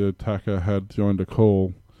notice that the attacker had joined a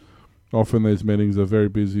call. Often these meetings are very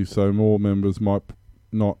busy, so adding more members might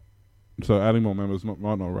not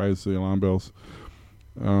raise the alarm bells.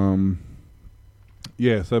 So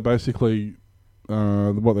basically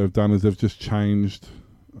what they've done is they've just changed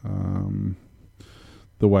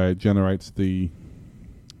the way it generates the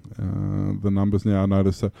numbers now. I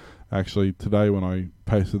noticed that actually today when I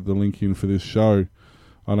pasted the link in for this show,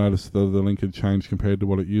 I noticed that the link had changed compared to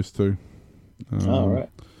what it used to. Right.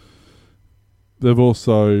 They've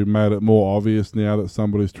also made it more obvious now that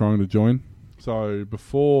somebody's trying to join. So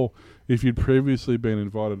before, if you'd previously been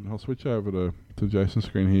invited, I'll switch over to Jason's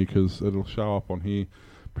screen here because it'll show up on here.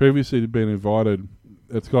 Previously been invited,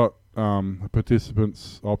 it's got a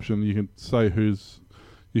participants option. You can say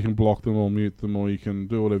you can block them or mute them, or you can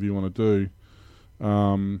do whatever you want to do.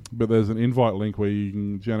 But there's an invite link where you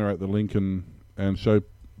can generate the link and show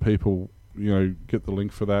people, get the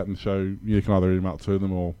link for that and show, you can either email it to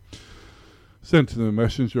them or send to them a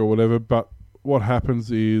messenger or whatever. But what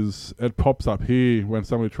happens is it pops up here when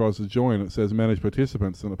somebody tries to join. It says manage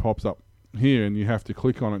participants, and it pops up here, and you have to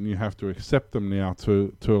click on it and you have to accept them now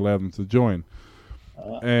to allow them to join.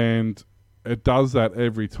 And it does that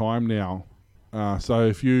every time now. So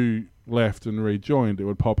if you left and rejoined, it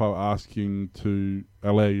would pop up asking to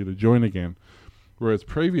allow you to join again. Whereas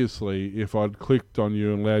previously, if I'd clicked on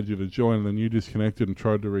you and allowed you to join and then you disconnected and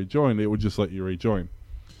tried to rejoin, it would just let you rejoin.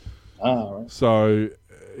 Right. So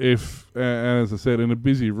as I said, in a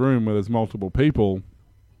busy room where there's multiple people,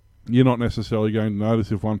 you're not necessarily going to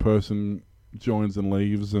notice if one person joins and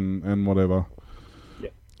leaves and whatever. Yeah.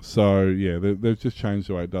 So, yeah, they've just changed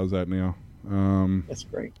the way it does that now. That's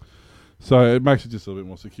great. So it makes it just a little bit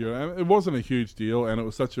more secure. And it wasn't a huge deal, and it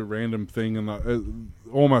was such a random thing, and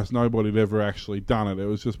almost nobody had ever actually done it. It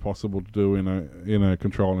was just possible to do in a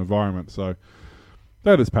controlled environment. So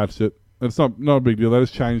they just patched it. It's not a big deal. They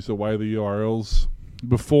just changed the way the URLs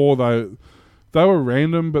before they were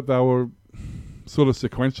random, but they were sort of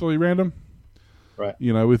sequentially random. Right.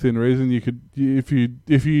 Within reason, you could if you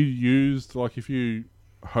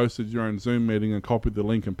hosted your own Zoom meeting and copied the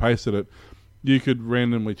link and pasted it, you could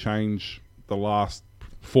randomly change the last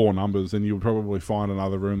 4 numbers and you would probably find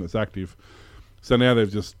another room that's active. So now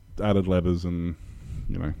they've just added letters and,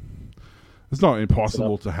 it's not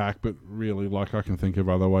impossible to hack, but really, I can think of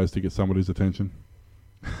other ways to get somebody's attention.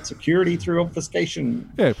 Security through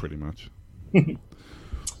obfuscation. Yeah, pretty much.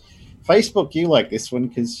 Facebook, you like this one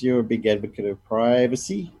because you're a big advocate of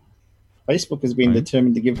privacy. Facebook has been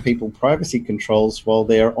determined to give people privacy controls while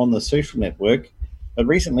they're on the social network. But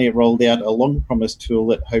recently it rolled out a long-promised tool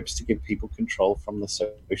that hopes to give people control from the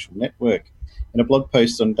social network. In a blog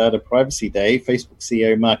post on Data Privacy Day, Facebook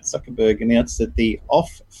CEO Mark Zuckerberg announced that the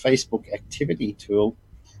Off Facebook Activity tool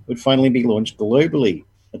would finally be launched globally,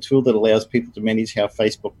 a tool that allows people to manage how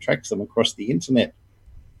Facebook tracks them across the internet.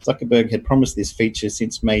 Zuckerberg had promised this feature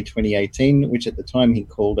since May 2018, which at the time he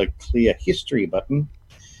called a clear history button.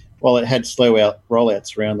 While it had slow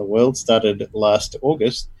rollouts around the world, started last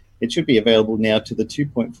August, it should be available now to the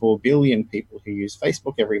 2.4 billion people who use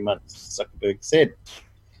Facebook every month, Zuckerberg said.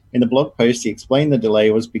 In the blog post, he explained the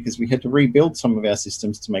delay was because we had to rebuild some of our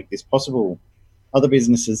systems to make this possible. Other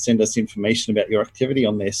businesses send us information about your activity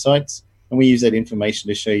on their sites, and we use that information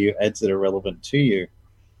to show you ads that are relevant to you.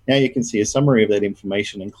 Now you can see a summary of that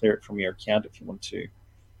information and clear it from your account if you want to.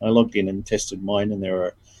 I logged in and tested mine, and there are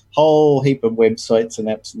a whole heap of websites and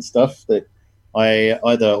apps and stuff that I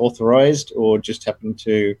either authorized or just happened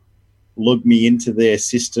to log me into their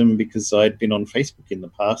system because I'd been on Facebook in the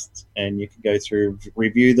past, and you could go through,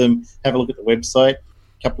 review them, have a look at the website.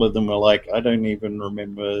 A couple of them were like, I don't even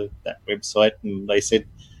remember that website, and they said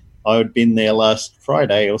I had been there last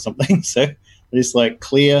Friday or something. So just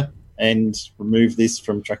clear and remove this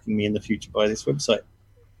from tracking me in the future by this website.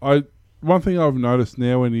 One thing I've noticed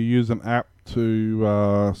now when you use an app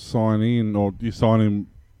to sign in, or you sign in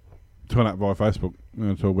to an app via Facebook,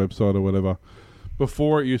 to a website or whatever,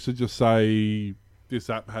 before it used to just say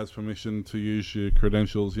this app has permission to use your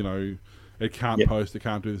credentials, it can't post, it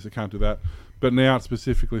can't do this, it can't do that. But now it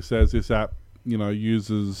specifically says this app,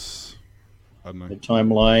 uses, I don't know, the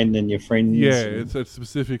timeline and your friends. Yeah, it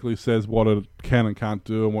specifically says what it can and can't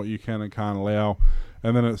do and what you can and can't allow.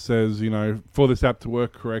 And then it says, for this app to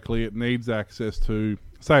work correctly, it needs access to,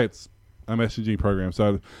 say it's a messaging program.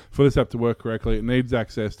 So for this app to work correctly, it needs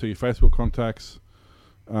access to your Facebook contacts,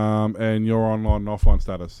 and your online and offline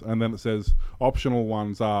status. And then it says optional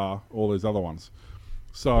ones are all these other ones.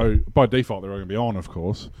 So by default, they're all going to be on, of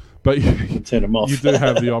course. But you turn them off. You do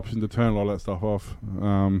have the option to turn all that stuff off.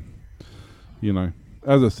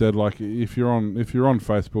 As I said, if you're on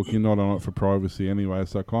Facebook, you're not on it for privacy anyway,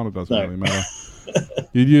 so it kind of doesn't really matter.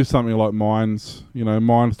 You'd use something like Minds,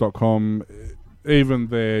 Minds.com, even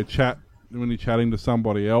their chat, when you're chatting to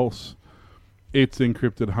somebody else, it's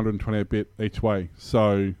encrypted 128-bit each way.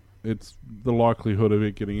 So it's the likelihood of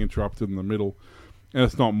it getting interrupted in the middle. And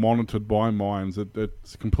it's not monitored by Minds.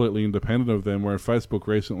 It's completely independent of them, where Facebook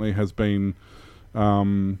recently has been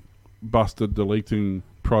busted deleting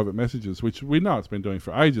private messages, which we know it's been doing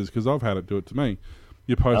for ages because I've had it do it to me.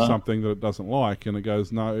 You post something that it doesn't like, and it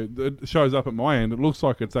goes, no, it shows up at my end. It looks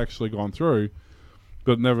like it's actually gone through,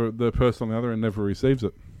 but the person on the other end never receives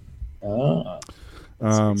it.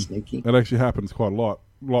 That's sneaky. It actually happens quite a lot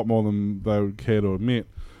more than they would care to admit.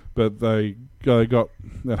 But they got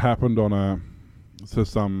that happened on to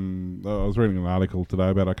some. I was reading an article today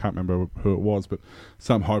about. I can't remember who it was, but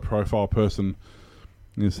some high-profile person.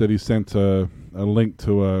 He said he sent a link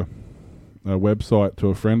to a website to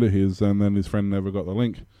a friend of his, and then his friend never got the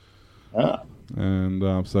link. Ah.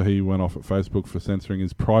 And so he went off at Facebook for censoring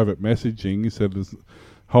his private messaging. He said the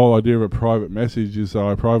whole idea of a private message is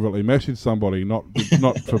I privately message somebody, not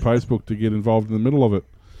for Facebook to get involved in the middle of it.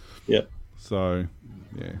 Yep. So,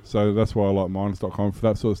 yeah. So that's why I like Minds.com for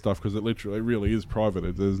that sort of stuff, because it really is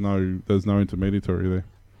private. There's no intermediary there.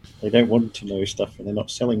 They don't want to know stuff, and they're not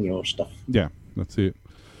selling your stuff. Yeah, that's it.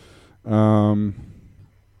 But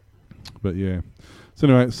yeah. So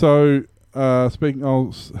anyway, speaking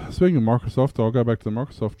of Microsoft, I'll go back to the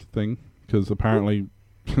Microsoft thing, because apparently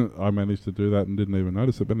I managed to do that and didn't even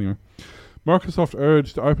notice it. But anyway, Microsoft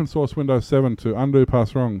urged open source Windows 7 to undo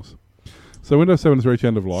past wrongs. So Windows 7's reached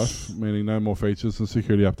end of life, meaning no more features and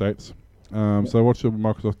security updates. So what should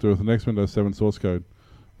Microsoft do with the next Windows 7 source code?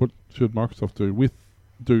 What should Microsoft do?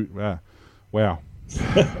 Wow.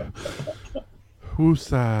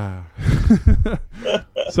 Woosa.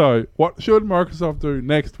 So, what should Microsoft do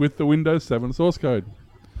next with the Windows 7 source code?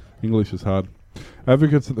 English is hard.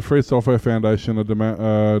 Advocates at the Free Software Foundation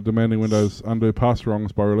are demanding Windows undo past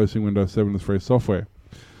wrongs by releasing Windows 7 as free software.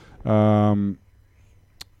 The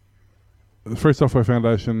Free Software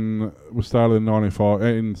Foundation was started in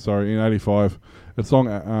 85. It's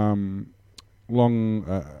long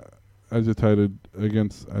agitated?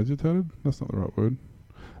 That's not the right word.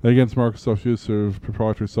 Against Microsoft's use of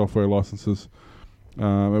proprietary software licenses.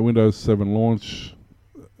 At Windows 7 launch,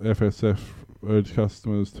 FSF urged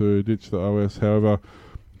customers to ditch the OS. However,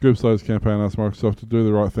 groups like this campaign asked Microsoft to do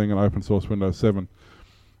the right thing and open source Windows 7.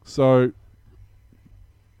 So,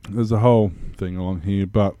 there's a whole thing along here,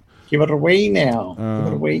 but give it away now.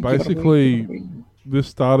 Basically, this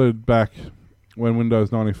started back when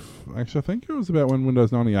Windows 90... Actually, I think it was about when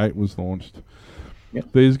Windows 98 was launched. Yep.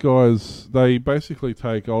 These guys, they basically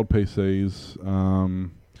take old PCs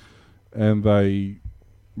and they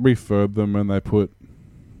refurb them, and they put...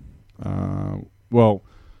 they're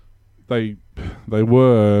putting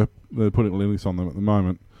Linux on them at the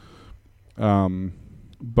moment.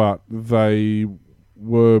 But they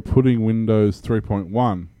were putting Windows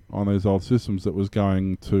 3.1 on these old systems that was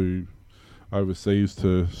going to overseas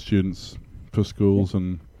to students for schools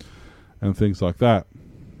and things like that.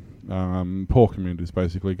 Poor communities,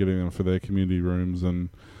 basically, getting them for their community rooms and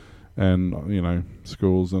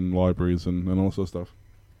schools and libraries and all sorts of stuff.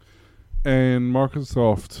 And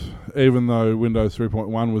Microsoft, even though Windows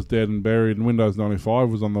 3.1 was dead and buried and Windows 95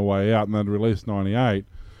 was on the way out and they'd released 98,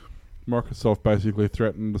 Microsoft basically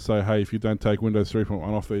threatened to say, hey, if you don't take Windows 3.1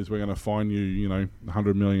 off these, we're going to fine you,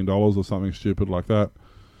 $100 million or something stupid like that.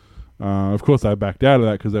 Of course, they backed out of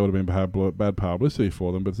that because there would have been bad publicity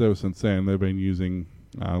for them, but ever since then, they've been using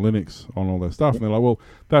Linux on all their stuff. And they're like, well,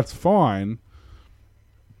 that's fine,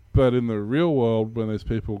 but in the real world, when these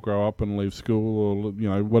people grow up and leave school or,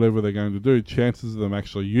 whatever they're going to do, chances of them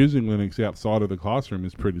actually using Linux outside of the classroom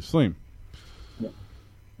is pretty slim. Yeah.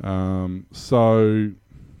 So...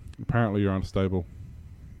 Apparently you're unstable.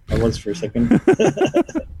 I was for a second.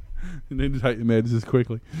 You need to take your meds just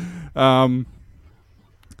quickly.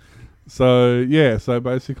 So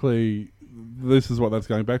basically this is what that's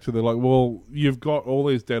going back to. They're like, well, you've got all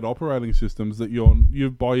these dead operating systems that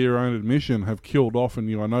you've by your own admission have killed off and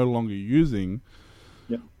you are no longer using.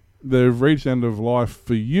 Yep. They've reached end of life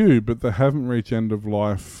for you, but they haven't reached end of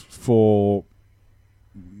life for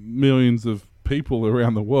millions of people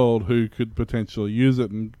around the world who could potentially use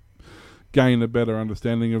it and gain a better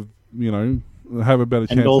understanding of, have a better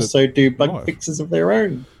chance. And also do bug life. Fixes of their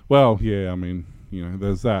own. Well, yeah, I mean,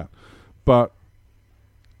 there's that. But,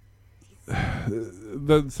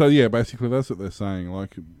 basically that's what they're saying.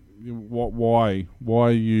 Like, why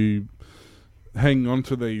are you hanging on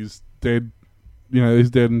to these dead, these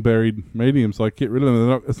dead and buried mediums? Like, get rid of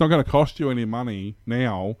them. It's not going to cost you any money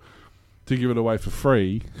now to give it away for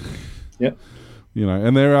free. Yep.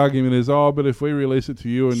 And their argument is, but if we release it to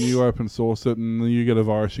you and you open source it and you get a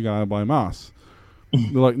virus, you're going to blame us.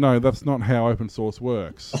 They're like, no, that's not how open source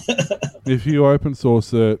works. If you open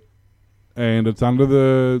source it and it's under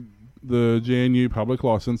the GNU public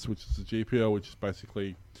license, which is the GPL, which is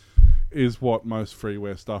basically is what most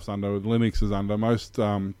freeware stuff's under. Linux is under. Most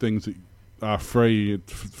things that are free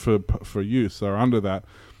for use are under that.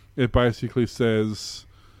 It basically says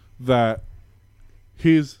that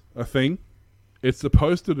here's a thing. It's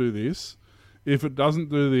supposed to do this. If it doesn't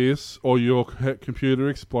do this, or your computer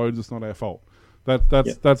explodes, it's not our fault.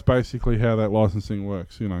 That's basically how that licensing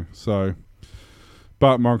works, So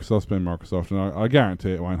But Microsoft's been Microsoft, and I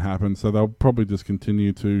guarantee it won't happen. So they'll probably just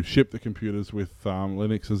continue to ship the computers with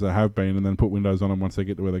Linux as they have been, and then put Windows on them once they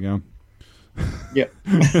get to where they're going. Yep.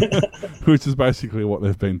 Which is basically what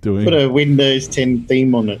they've been doing. Put a Windows 10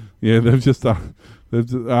 theme on it. Yeah, they've just one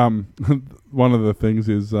of the things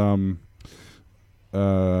is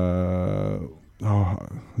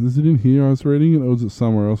is it in here I was reading it, or was it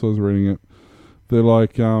somewhere else I was reading it? They're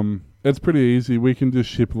like, it's pretty easy. We can just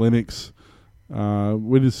ship Linux.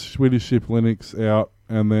 We just ship Linux out,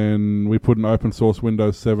 and then we put an open source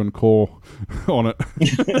Windows 7 core on it.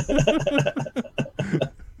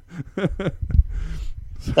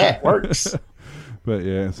 That works. But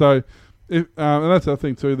yeah, so if and that's the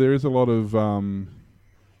thing too. There is a lot of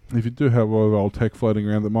if you do have a lot of old tech floating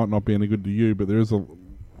around that might not be any good to you, but there's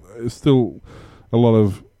still a lot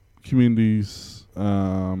of communities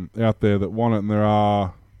out there that want it, and there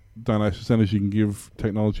are donation centers you can give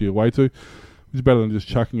technology away to. It's better than just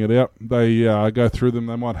chucking it out. They go through them.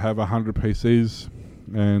 They might have 100 PCs,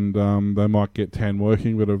 and they might get 10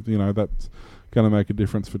 working, but that's going to make a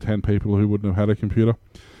difference for 10 people who wouldn't have had a computer.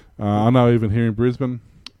 I know even here in Brisbane,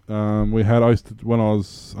 when I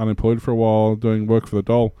was unemployed for a while doing work for the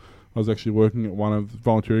Dole, I was actually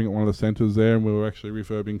volunteering at one of the centres there, and we were actually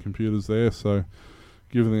refurbing computers there, so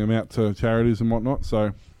giving them out to charities and whatnot.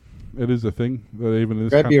 So it is a thing that even in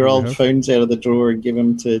this grab country your we old have. phones out of the drawer and give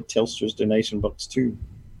them to Telstra's donation box too.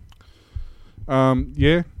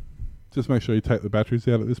 Yeah. Just make sure you take the batteries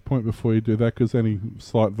out at this point before you do that, because any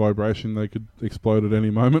slight vibration, they could explode at any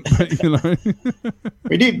moment. But,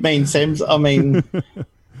 We did mean Sam's. I mean,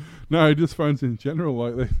 no, just phones in general.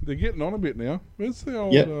 Like they're getting on a bit now. Where's the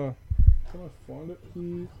old? Yep. Can I find it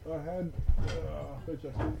here? I had. I bet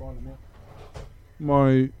you I can find it now.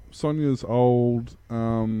 My Sonia's old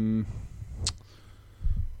Sony.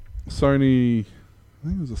 I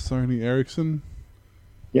think it was a Sony Ericsson.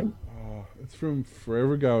 yep. Oh, it's from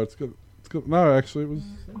forever ago. It's got. No, actually, it was.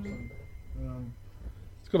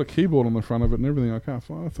 It's got a keyboard on the front of it and everything. I can't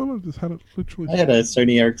find. I thought I just had it literally. I had a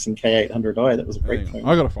Sony Ericsson K800i. That was a great Hang on, phone.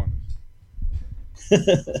 I gotta find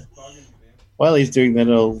this. While he's doing that,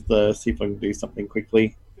 I'll see if I can do something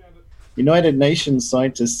quickly. United Nations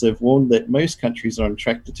scientists have warned that most countries are on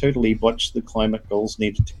track to totally botch the climate goals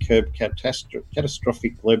needed to curb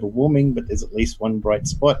catastrophic global warming, but there's at least one bright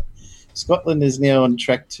spot. Scotland is now on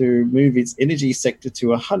track to move its energy sector to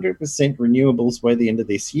 100% renewables by the end of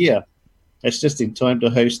this year. That's just in time to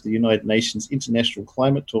host the United Nations International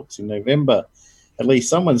Climate Talks in November. At least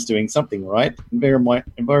someone's doing something right.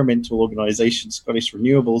 Environmental organisation Scottish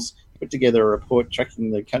Renewables put together a report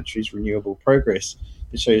tracking the country's renewable progress.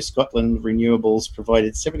 It shows Scotland renewables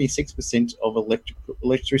provided 76% of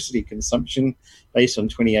electricity consumption based on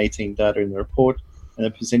 2018 data in the report, and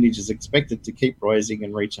the percentage is expected to keep rising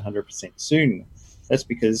and reach 100% soon. That's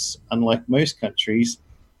because, unlike most countries,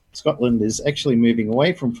 Scotland is actually moving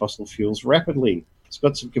away from fossil fuels rapidly.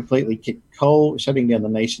 Scots have completely kicked coal, shutting down the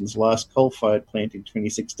nation's last coal-fired plant in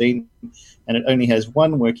 2016, and it only has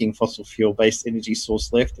one working fossil fuel-based energy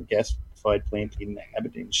source left, a gas-fired plant in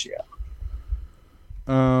Aberdeenshire.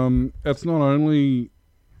 It's not only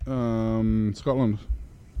Scotland.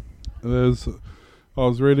 I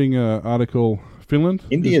was reading an article. Finland.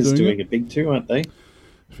 India's doing it big too, aren't they?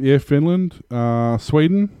 Yeah, Finland,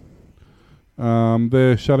 Sweden.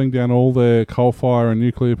 They're shutting down all their coal fire and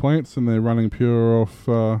nuclear plants, and they're running pure off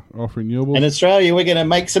renewables. In Australia, we're going to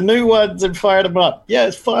make some new ones and fire them up.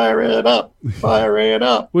 Yes, fire it up, fire it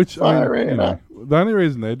up, Which fire it up. The only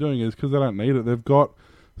reason they're doing it is because they don't need it. They've got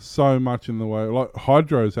so much in the way. Like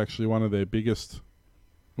hydro is actually one of their biggest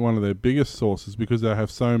sources, because they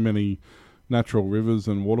have so many natural rivers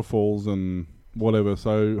and waterfalls and whatever.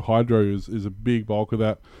 So hydro is a big bulk of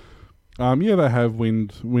that. Yeah, they have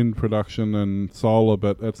wind production and solar,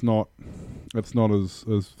 but it's not as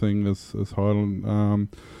thing as Highland.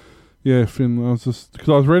 Yeah, Finland. I was just because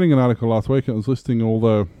I was reading an article last week. And it was listing all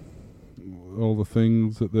the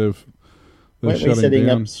things that they're Weren't we shutting setting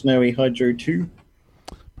down. up Snowy Hydro 2?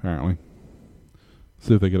 Apparently,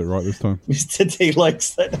 see if they get it right this time. Mr. D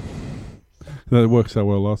likes that. That worked so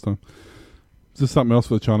well last time. It's just something else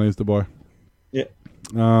for the Chinese to buy. Yeah.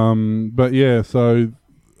 But yeah, so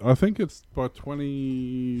I think it's by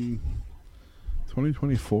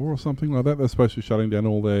 2024 or something like that. They're supposed to be shutting down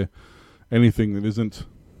all their anything that isn't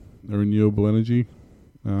a renewable energy.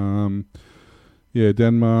 Yeah,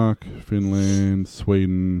 Denmark, Finland,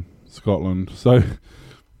 Sweden, Scotland. So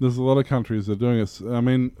there's a lot of countries that are doing it. I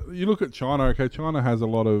mean, you look at China. Okay, China has a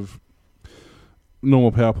lot of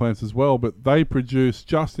normal power plants as well, but they produce,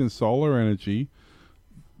 just in solar energy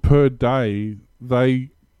per day, they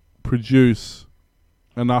produce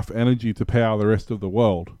enough energy to power the rest of the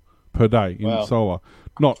world per day in solar.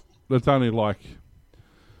 It's only like,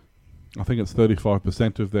 I think it's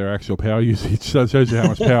 35% of their actual power usage. So it shows you how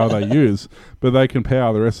much power they use. But they can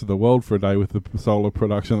power the rest of the world for a day with the solar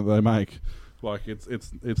production that they make. Like,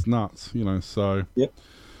 it's nuts, you know, so. Yep.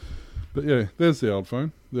 But yeah, there's the old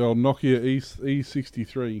phone. The old Nokia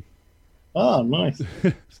E63. Oh, nice.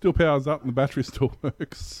 Still powers up and the battery still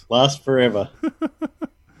works. Last forever.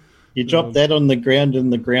 You drop that on the ground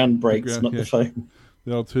and the ground breaks, not the phone.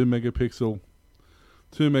 The old 2 megapixel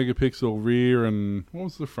rear and what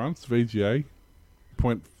was the front? It's VGA.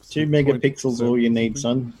 2 megapixels all you need,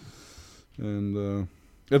 son. And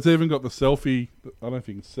it's even got the selfie. I don't know if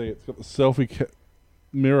you can see it. It's got the selfie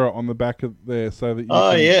mirror on the back of there, so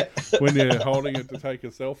that when you're holding it to take a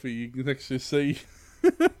selfie, you can actually see.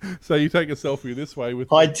 So you take a selfie this way with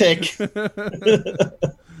high tech.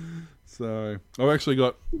 So I've actually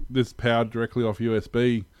got this powered directly off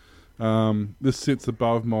USB. This sits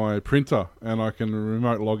above my printer, and I can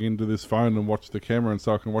remote log into this phone and watch the camera, and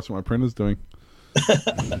so I can watch what my printer's doing.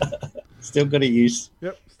 Still got a use.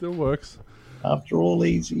 Yep, still works. After all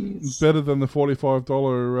these years. It's better than the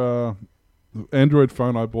 $45 Android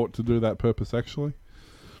phone I bought to do that purpose, actually.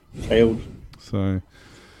 Failed. So,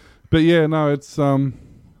 but yeah, no, it's you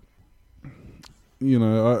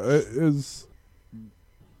know, it's.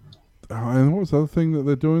 And what was the other thing that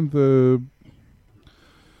they're doing?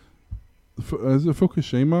 Is it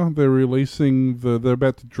Fukushima? They're releasing they're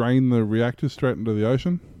about to drain the reactors straight into the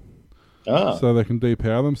ocean. So they can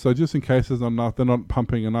depower them. So just in case there's not enough, they're not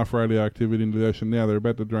pumping enough radioactivity into the ocean now. They're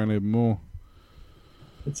about to drain even more.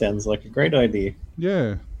 It sounds like a great idea.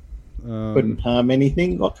 Yeah. Couldn't harm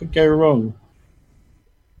anything. What could go wrong?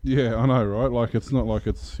 Yeah, I know, right? Like, it's not like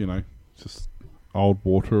it's, you know, just old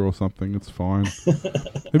water or something. It's fine.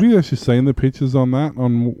 Have you actually seen the pictures on that,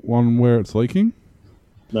 on where it's leaking?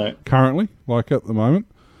 No. Currently, like at the moment.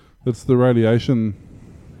 It's the radiation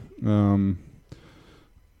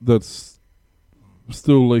that's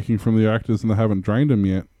still leaking from the reactors, and they haven't drained them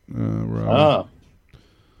yet.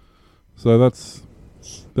 So that's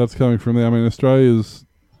coming from there. I mean, Australia's,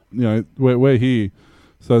 you know, we're here,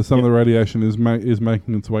 so some of the radiation is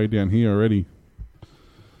making its way down here already.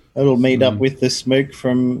 It'll meet up with the smoke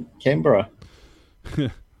from Canberra. Yeah,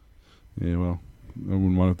 well, I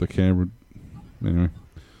wouldn't mind if the Canberra. Anyway,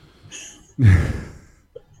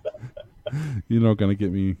 you're not going to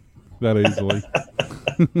get me that easily.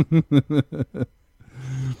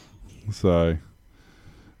 So,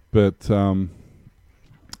 but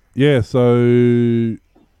yeah. So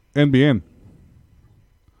NBN.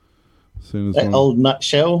 As soon as that old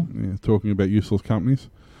nutshell. Yeah, talking about useless companies.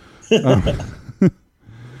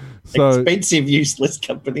 So, expensive, useless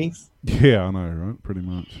companies. Yeah, I know, right? Pretty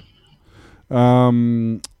much.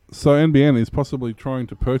 So NBN is possibly trying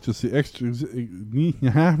to purchase the extra.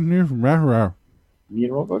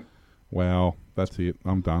 Wow, that's it.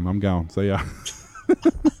 I'm done. I'm going. See ya.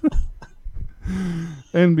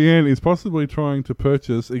 NBN is possibly trying to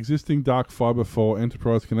purchase existing dark fiber for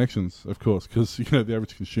enterprise connections, of course, because the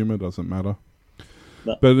average consumer doesn't matter.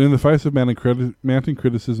 No. But in the face of mounting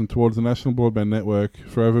criticism towards the national broadband network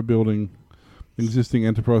for overbuilding existing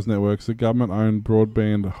enterprise networks, the government-owned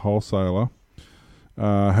broadband wholesaler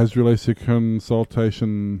has released a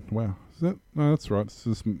consultation. Wow, is that? No, that's right.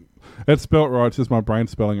 It's spelt right. It's just my brain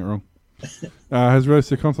spelling it wrong. Has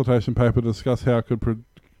released a consultation paper to discuss how it could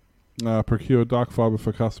procure dark fiber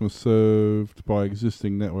for customers served by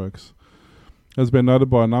existing networks. Has been noted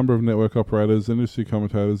by a number of network operators and industry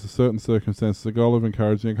commentators in certain circumstances the goal of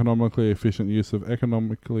encouraging economically efficient use of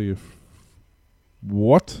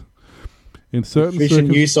what? In certain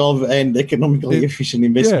efficient use of and economically efficient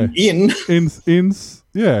investment in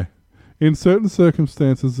certain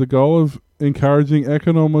circumstances the goal of encouraging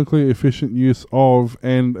economically efficient use of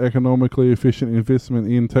and economically efficient investment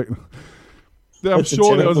in I'm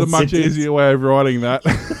sure there was a much easier way of writing that.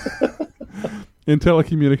 In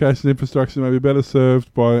telecommunications infrastructure may be better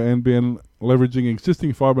served by NBN leveraging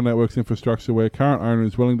existing fibre networks infrastructure where current owner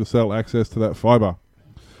is willing to sell access to that fibre.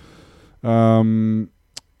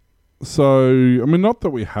 So, I mean, not that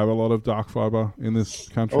we have a lot of dark fibre in this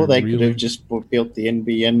country. Or they could have just built the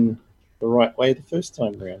NBN the right way the first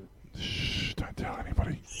time around. Shh, don't tell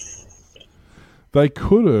anybody. They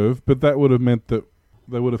could have, but that would have meant that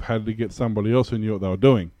they would have had to get somebody else who knew what they were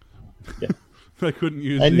doing. Yeah. They couldn't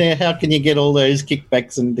use and now how can you get all those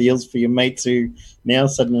kickbacks and deals for your mates who now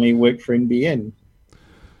suddenly work for NBN?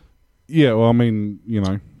 Yeah, well, I mean,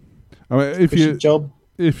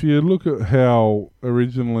 if you look at how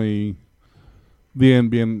originally the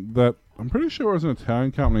NBN, that I'm pretty sure it was an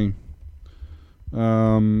Italian company,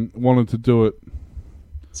 wanted to do it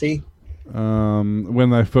See? When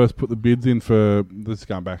they first put the bids in for this is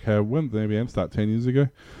going back when did the NBN start 10 years ago?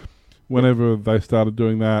 Whenever they started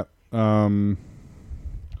doing that,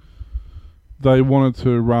 they wanted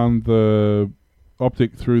to run the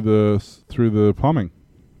optic through the plumbing.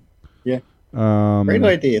 Yeah. Great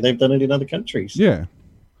idea. They've done it in other countries. Yeah.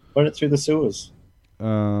 Run it through the sewers.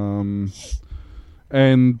 And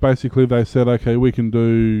basically they said, okay, we can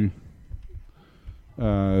do.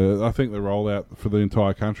 I think the rollout for the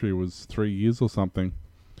entire country was 3 years or something.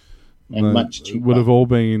 And much cheaper. It would have all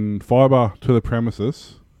been fibre to the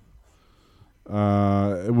premises.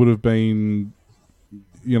 It would have been,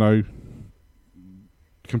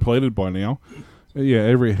 completed by now. Yeah,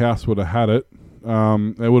 every house would have had it.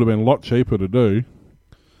 It would have been a lot cheaper to do.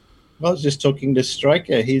 I was just talking to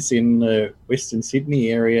Stryker. He's in the Western Sydney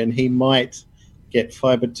area, and he might get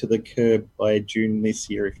fibre to the curb by June this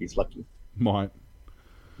year if he's lucky. Might.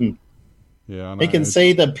 Yeah, I know. He can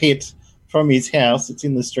see the pit from his house. It's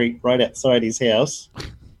in the street right outside his house.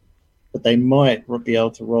 But they might be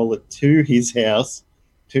able to roll it to his house,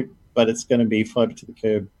 but it's going to be fibre to the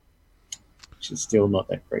curb, which is still not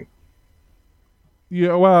that great.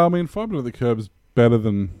 Yeah, well, I mean, fibre to the curb is better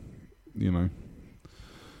than, the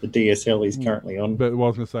DSL he's currently on. But I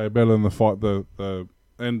was going to say better than the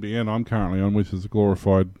NBN I'm currently on, which is a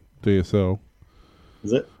glorified DSL.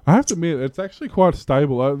 Is it? I have to admit, it's actually quite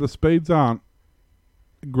stable. The speeds aren't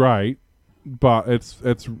great, but it's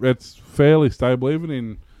fairly stable.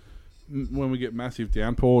 Even when we get massive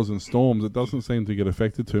downpours and storms, it doesn't seem to get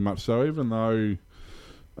affected too much. So even though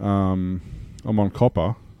I'm on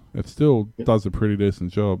copper, it still does a pretty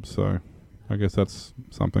decent job. So I guess that's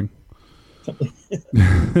something.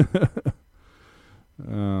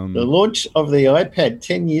 The launch of the iPad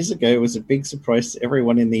 10 years ago was a big surprise to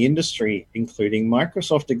everyone in the industry, including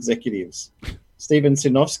Microsoft executives. Steven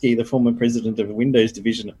Sinofsky, the former president of the Windows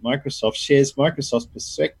division at Microsoft, shares Microsoft's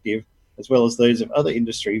perspective as well as those of other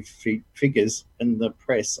industry figures in the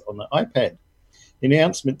press on the iPad. The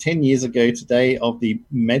announcement 10 years ago today of the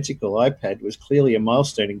magical iPad was clearly a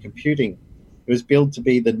milestone in computing. It was billed to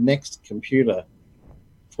be the next computer.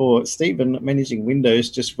 For Stephen, managing Windows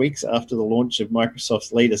just weeks after the launch of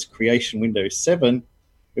Microsoft's latest creation, Windows 7,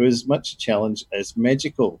 it was much a challenge as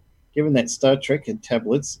magical. Given that Star Trek had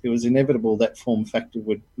tablets, it was inevitable that form factor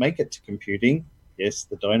would make it to computing. Yes,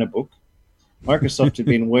 the Dynabook. Microsoft had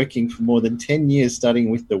been working for more than 10 years,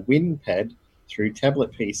 starting with the WinPad through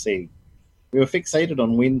tablet PC. We were fixated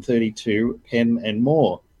on Win32, Pen, and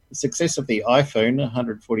more. The success of the iPhone,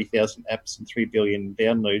 140,000 apps and 3 billion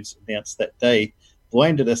downloads announced that day,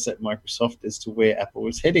 blinded us at Microsoft as to where Apple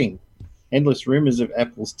was heading. Endless rumors of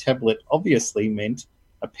Apple's tablet obviously meant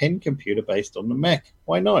a pen computer based on the Mac.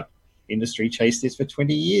 Why not? Industry chased this for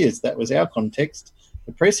 20 years. That was our context.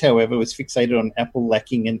 The press, however, was fixated on Apple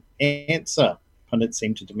lacking an answer. Pundits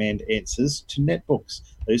seemed to demand answers to netbooks,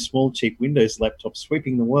 those small, cheap Windows laptops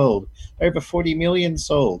sweeping the world. Over 40 million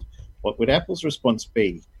sold. What would Apple's response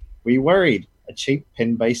be? We worried. A cheap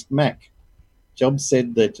pen-based Mac. Jobs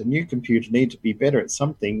said that a new computer needed to be better at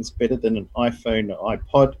some things, better than an iPhone or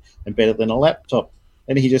iPod, and better than a laptop.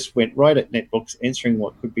 Then he just went right at netbooks, answering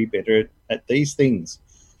what could be better at these things.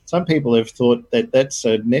 Some people have thought that that's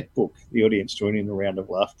a netbook, the audience joined in a round of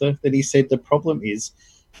laughter. Then he said the problem is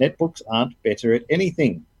netbooks aren't better at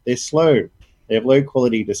anything. They're slow. They have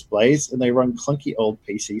low-quality displays, and they run clunky old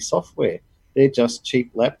PC software. They're just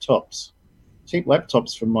cheap laptops. Cheap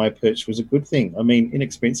laptops from my perch was a good thing. I mean,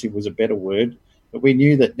 inexpensive was a better word, but we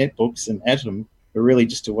knew that netbooks and Atom were really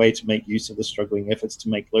just a way to make use of the struggling efforts to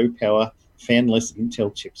make low-power, fanless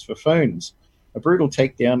Intel chips for phones. A brutal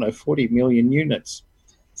takedown of 40 million units.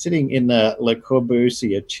 Sitting in the Le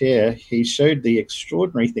Corbusier chair, he showed the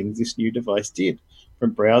extraordinary things this new device did,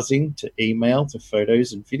 from browsing to email to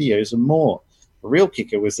photos and videos and more. The real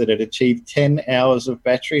kicker was that it achieved 10 hours of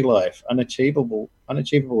battery life, unachievable in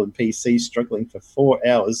PCs struggling for 4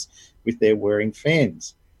 hours with their whirring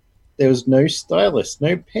fans. There was no stylus,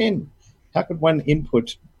 no pen. How could one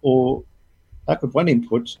input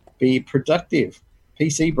be productive?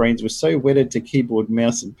 PC brains were so wedded to keyboard,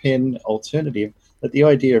 mouse, and pen alternative that the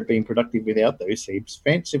idea of being productive without those seems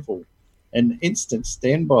fanciful. An instant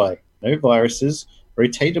standby, no viruses,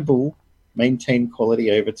 rotatable, maintained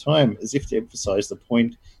quality over time. As if to emphasize the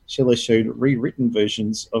point, Schiller showed rewritten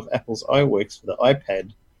versions of Apple's iWorks for the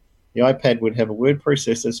iPad. The iPad would have a word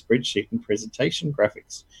processor, spreadsheet, and presentation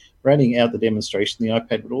graphics. Rounding out the demonstration, the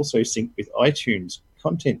iPad would also sync with iTunes,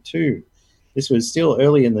 content too. This was still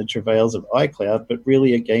early in the travails of iCloud, but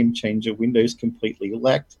really a game changer Windows completely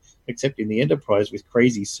lacked, except in the enterprise with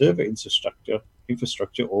crazy server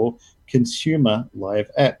infrastructure or consumer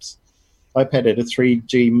live apps. iPad had a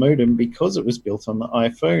 3G modem because it was built on the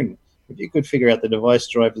iPhone. If you could figure out the device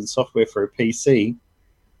drivers and software for a PC,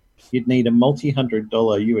 you'd need a multi-$100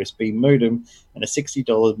 USB modem and a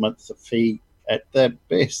 $60 a month fee at that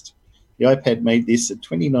best. The iPad made this a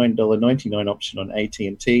 $29.99 option on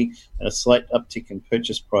AT&T and a slight uptick in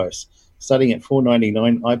purchase price. Starting at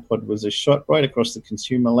 $4.99, iPod was a shot right across the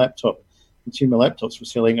consumer laptop. Consumer laptops were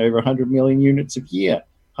selling over 100 million units a year.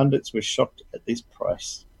 Pundits were shocked at this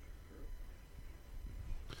price.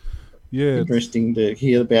 Yeah, Interesting to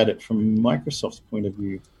hear about it from Microsoft's point of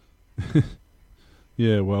view.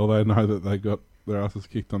 Yeah, well, they know that they got their asses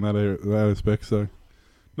kicked on that aspect, so...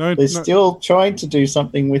 They're still trying to do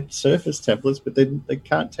something with Surface tablets, but they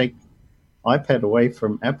can't take iPad away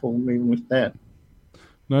from Apple even with that.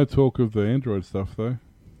 No talk of the Android stuff, though.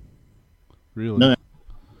 Really? No.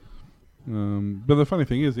 But the funny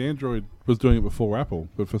thing is, Android was doing it before Apple,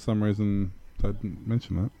 but for some reason they didn't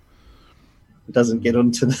mention that. It doesn't get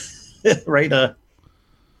onto the radar.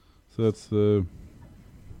 So that's the...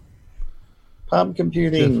 Palm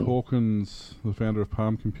Computing. Jeff Hawkins, the founder of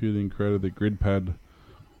Palm Computing, created the GridPad.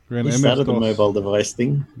 He started the mobile device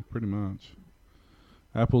thing. Pretty much.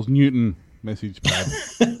 Apple's Newton message pad.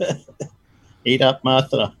 Eat up,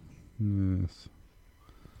 Martha. Yes.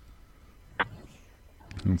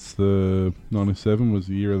 It's the 97 was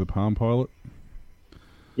the year of the Palm Pilot.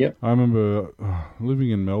 Yep. I remember living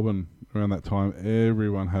in Melbourne around that time.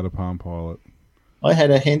 Everyone had a Palm Pilot. I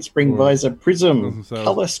had a handspring visor Prism, say,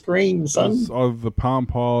 color screen, son. Either the Palm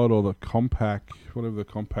Pilot or the Compact, whatever the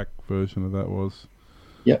compact version of that was.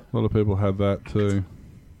 Yep. A lot of people had that too.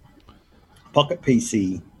 Pocket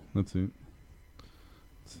PC. That's it.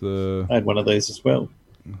 It's the I had one of those as well.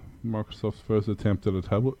 Microsoft's first attempt at a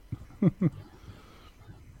tablet. The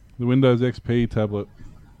Windows XP tablet.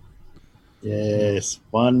 Yes,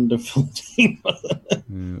 wonderful thing.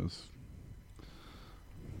 Yes.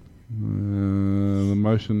 The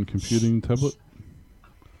motion computing tablet.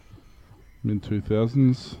 Mid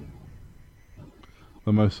 2000s.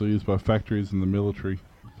 They're mostly used by factories and the military.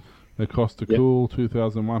 They cost a cool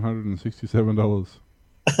 $2,167.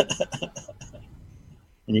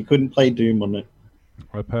 And you couldn't play Doom on it.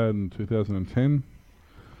 iPad in 2010.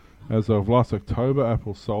 As of last October,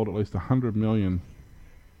 Apple sold at least 100 million.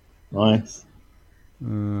 Nice.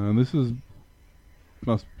 And this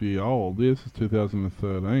must be old. This is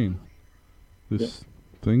 2013. This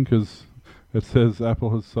thing, because it says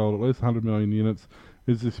Apple has sold at least 100 million units.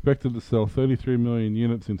 Is expected to sell 33 million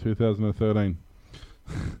units in 2013.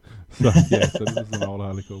 So this is an old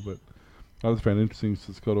article, but I just found it interesting.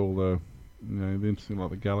 It's got all the, the interesting, like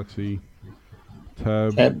the Galaxy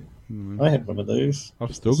Tab. I had one of those. I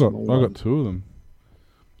got two of them.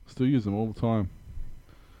 Still use them all the time.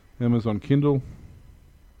 Amazon Kindle,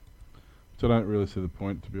 which I don't really see the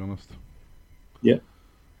point, to be honest. Yeah.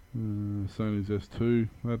 Sony's S2,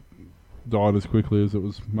 that died as quickly as it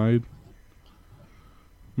was made.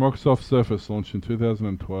 Microsoft Surface launched in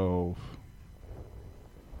 2012.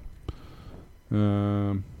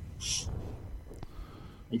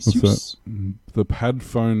 What's that? The Pad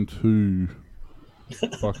Phone 2.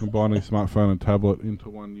 By combining smartphone and tablet into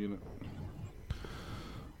one unit.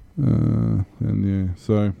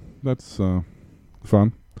 So that's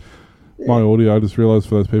fun. Yeah. My audio, I just realised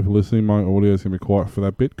for those people listening, my audio is going to be quiet for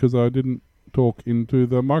that bit because I didn't talk into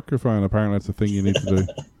the microphone. Apparently that's a thing you need to do.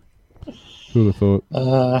 Who would have thought?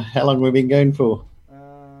 How long have we been going for? I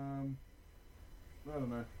don't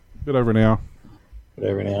know. A bit over an hour.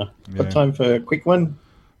 Yeah. Got time for a quick one?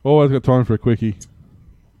 Always got time for a quickie.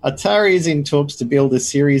 Atari is in talks to build a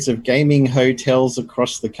series of gaming hotels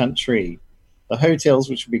across the country. The hotels,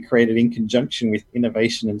 which will be created in conjunction with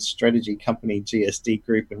innovation and strategy company GSD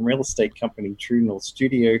Group and real estate company True North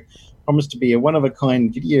Studio, promise to be a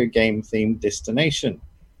one-of-a-kind video game-themed destination.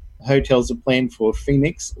 The hotels are planned for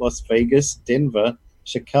Phoenix, Las Vegas, Denver,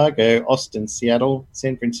 Chicago, Austin, Seattle,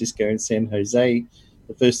 San Francisco, and San Jose.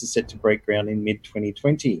 The first is set to break ground in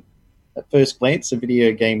mid-2020. At first glance, a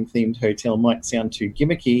video game-themed hotel might sound too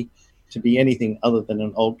gimmicky to be anything other than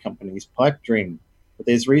an old company's pipe dream. But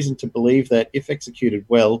there's reason to believe that, if executed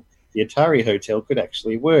well, the Atari Hotel could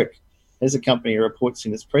actually work. As the company reports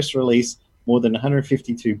in its press release, more than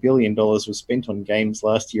 $152 billion was spent on games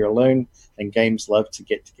last year alone, and gamers love to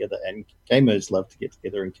get together and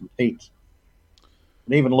compete.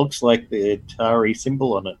 It even looks like the Atari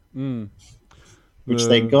symbol on it, which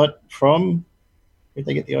they got from... Where'd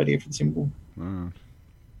they get the idea for the symbol?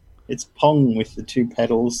 It's Pong with the two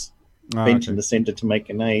paddles, bench in the centre to make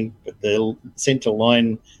an A, but the centre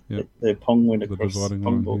line, the Pong went across the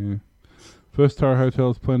Pong ball. Yeah. First Atari Hotel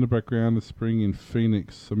is planned to break ground this spring in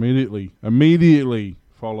Phoenix. Immediately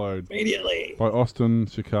followed Immediately. by Austin,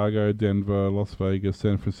 Chicago, Denver, Las Vegas,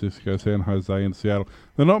 San Francisco, San Jose, and Seattle.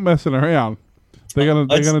 They're not messing around. They're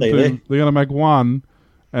gonna make one,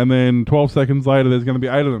 and then 12 seconds later, there's gonna be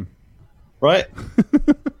 8 of them. Right?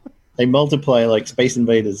 They multiply like Space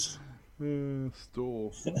Invaders.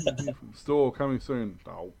 Store coming soon.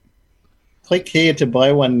 Oh. Click here to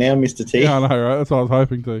buy one now, Mr. T. Yeah, I know, right? That's what I was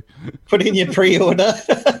hoping to. Put in your pre-order.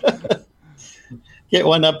 Get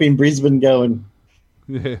one up in Brisbane going.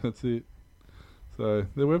 Yeah, that's it. So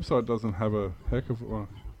their website doesn't have a heck of a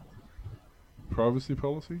privacy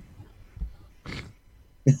policy.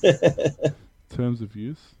 Terms of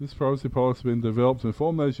use. This privacy policy has been developed to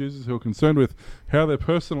inform those users who are concerned with how their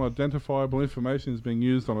personal identifiable information is being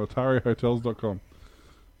used on AtariHotels.com.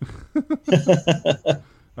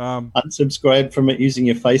 Unsubscribe from it using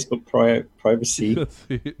your Facebook privacy. That's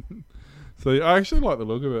it. So I actually like the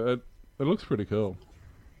look of it. It looks pretty cool.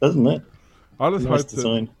 Doesn't it? I just Nice hope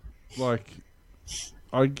design. that, like,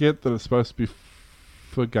 I get that it's supposed to be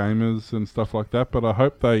for gamers and stuff like that, but I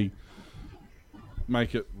hope they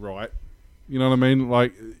make it right. You know what I mean?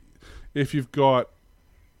 Like, if you've got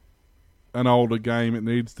an older game, it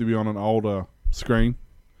needs to be on an older screen.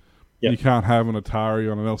 Yep. You can't have an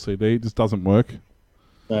Atari on an LCD. It just doesn't work.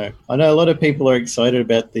 No. I know a lot of people are excited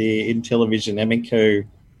about the Intellivision Amico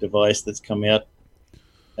device that's come out.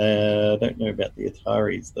 I don't know about the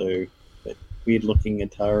Ataris, though. But weird-looking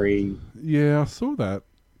Atari. Yeah, I saw that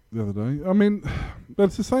the other day. I mean,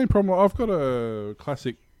 that's the same problem. I've got a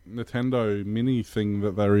classic Nintendo Mini thing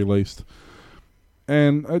that they released,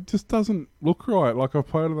 and it just doesn't look right. Like, I've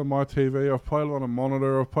played it on my TV, I've played it on a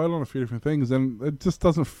monitor, I've played it on a few different things, and it just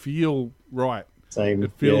doesn't feel right. Same.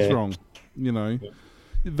 It feels wrong, you know. Yeah.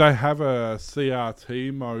 They have a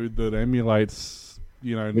CRT mode that emulates,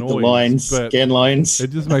 you know, with noise. The lines, but scan lines.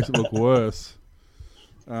 It just makes it look worse.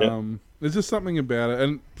 There's just something about it.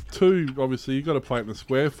 And two, obviously, you've got to play it in a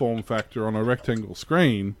square form factor on a rectangle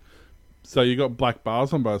screen. So you got black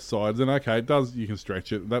bars on both sides, and okay, it does. You can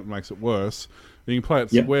stretch it. That makes it worse. You can play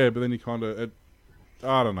it square, but then you kind of,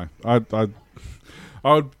 I don't know. I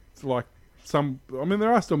would like some. I mean,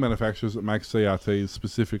 there are still manufacturers that make CRTs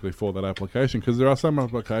specifically for that application, because there are some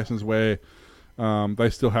applications where they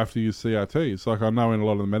still have to use CRTs. Like, I know in a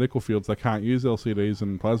lot of the medical fields, they can't use LCDs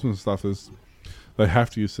and plasmas and stuff. They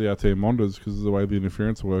have to use CRT monitors because of the way the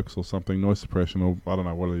interference works or something, noise suppression, or I don't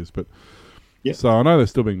know what it is, but. Yep. So I know they're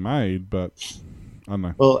still being made, but I don't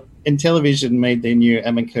know. Well, Intellivision made their new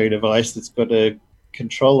Amico device that's got a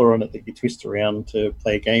controller on it that you twist around to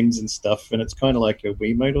play games and stuff, and it's kind of like a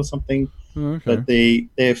Wiimote or something. Oh, okay. But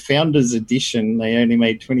their Founders Edition, they only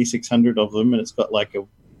made 2,600 of them, and it's got like a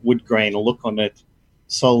wood grain look on it,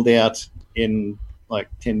 sold out in like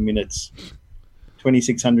 10 minutes.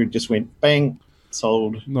 2,600 just went bang,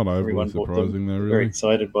 sold. Not overly surprising though, really. Very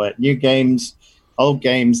excited by it. New games. Old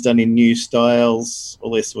games done in new styles,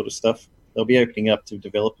 all this sort of stuff. They'll be opening up to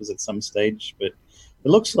developers at some stage, but it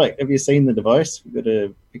looks like. Have you seen the device? We've got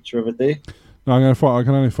a picture of it there. No, I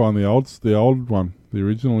can only find the old one, the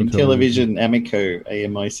original Intellivision Amico,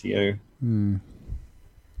 AMICO.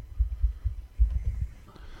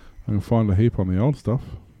 I can find a heap on the old stuff.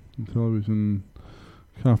 Intellivision.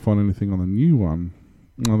 Can't find anything on the new one.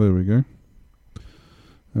 Oh, there we go.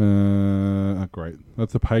 Great.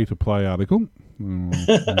 That's a pay-to-play article.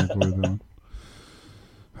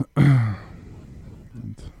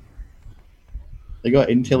 They got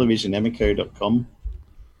IntellivisionAmico.com.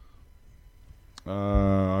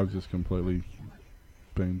 I've just completely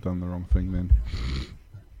done the wrong thing then.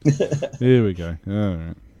 Here we go.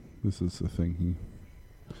 Alright. This is the thing here.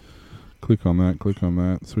 Click on that,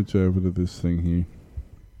 switch over to this thing here.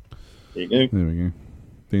 There you go. There we go.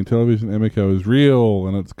 The Intellivision Amico is real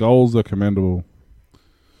and its goals are commendable.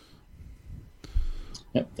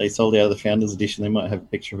 Yep, they sold out of the Founders Edition. They might have a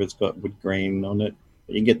picture of it's got wood grain on it.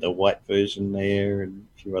 But you can get the white version there and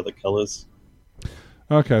a few other colours.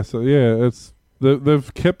 Okay, so yeah,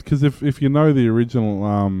 they've kept, because if you know the original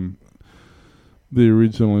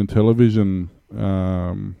Intellivision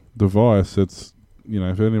device, it's, you know,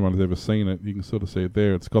 if anyone's ever seen it, you can sort of see it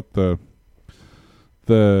there. It's got the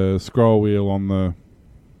scroll wheel on the.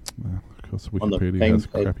 Of course, Wikipedia has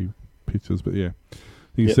crappy pictures, but yeah.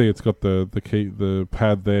 You can see it's got the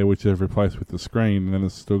pad there, which they've replaced with the screen, and then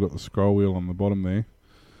it's still got the scroll wheel on the bottom there.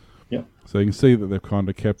 Yeah. So you can see that they've kind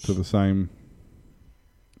of kept to the same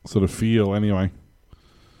sort of feel anyway.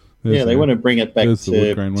 They want to bring it back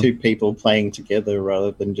to two people playing together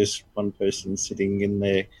rather than just one person sitting in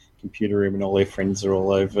their computer room and all their friends are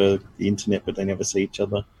all over the internet, but they never see each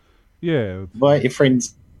other. Yeah. Invite your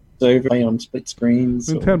friends over, play on split screens.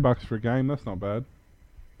 $10 for a game, that's not bad.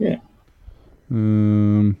 Yeah.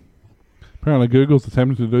 Apparently Google's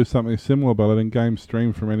attempting to do something similar by letting games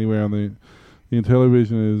stream from anywhere on the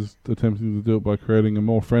Intellivision is attempting to do it by creating a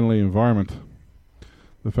more friendly environment.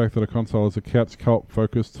 The fact that a console is a couch co-op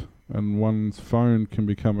focused and one's phone can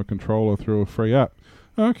become a controller through a free app.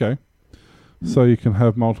 Oh, okay. So you can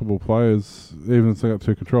have multiple players, even if they've got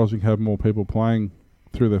two controls, you can have more people playing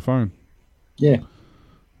through their phone. Yeah.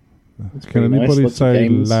 Can anybody say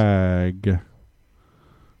lag?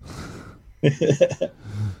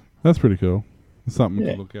 That's pretty cool. It's something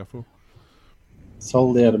to look out for.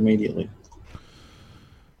 Sold out immediately.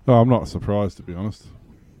 Oh, I'm not surprised, to be honest.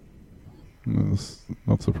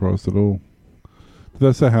 Not surprised at all. Did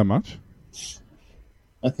they say how much?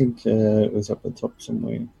 I think it was up the top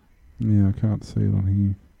somewhere. Yeah, I can't see it on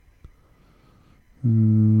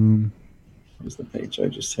here. Here's the page I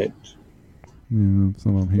just had. Yeah, it's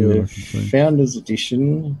not on here. The I can see. Founders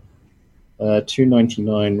Edition,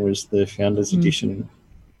 $2.99 was the Founders Edition.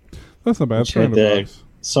 That's not bad. Which had $300.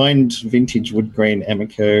 signed vintage wood grain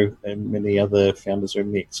Amico and many other Founders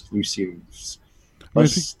Only exclusives.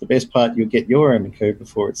 Plus, the best part, you'll get your Amico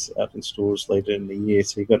before it's out in stores later in the year.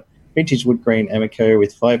 So you've got vintage wood grain Amico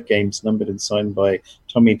with 5 games numbered and signed by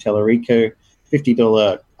Tommy Tallarico,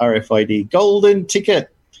 $50 RFID golden ticket.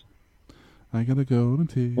 I got a golden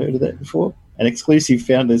ticket. Heard of that before? An exclusive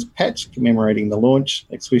Founders patch commemorating the launch,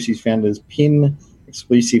 exclusive Founders pin,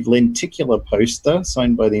 exclusive lenticular poster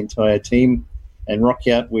signed by the entire team, and rock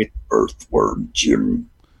out with Earthworm Jim,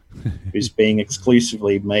 who's being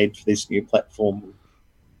exclusively made for this new platform.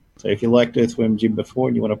 So if you liked Earthworm Jim before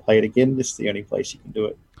and you want to play it again, this is the only place you can do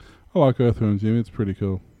it. I like Earthworm Jim. It's pretty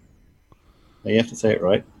cool. Now you have to say it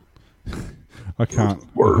right. I can't.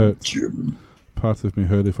 It hurts. Jim. Parts of me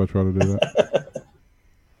hurt if I try to do that.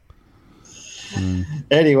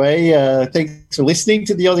 Anyway, thanks for listening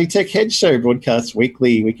to the Aussie Tech Heads Show, broadcast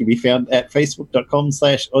weekly. We can be found at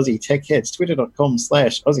facebook.com/Aussie Tech Heads,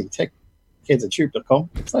 twitter.com/Aussie Tech Heads, and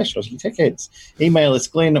tube.com/Aussie Tech Heads. Email us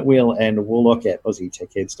Glenn, Will, and Warlock at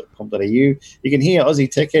aussietechheads.com.au. You can hear Aussie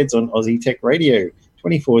Tech Heads on Aussie Tech Radio,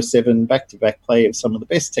 24/7 back-to-back play of some of the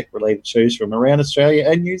best tech-related shows from around Australia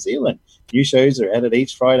and New Zealand. New shows are added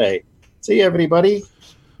each Friday. See you, everybody.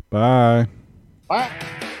 Bye. Bye.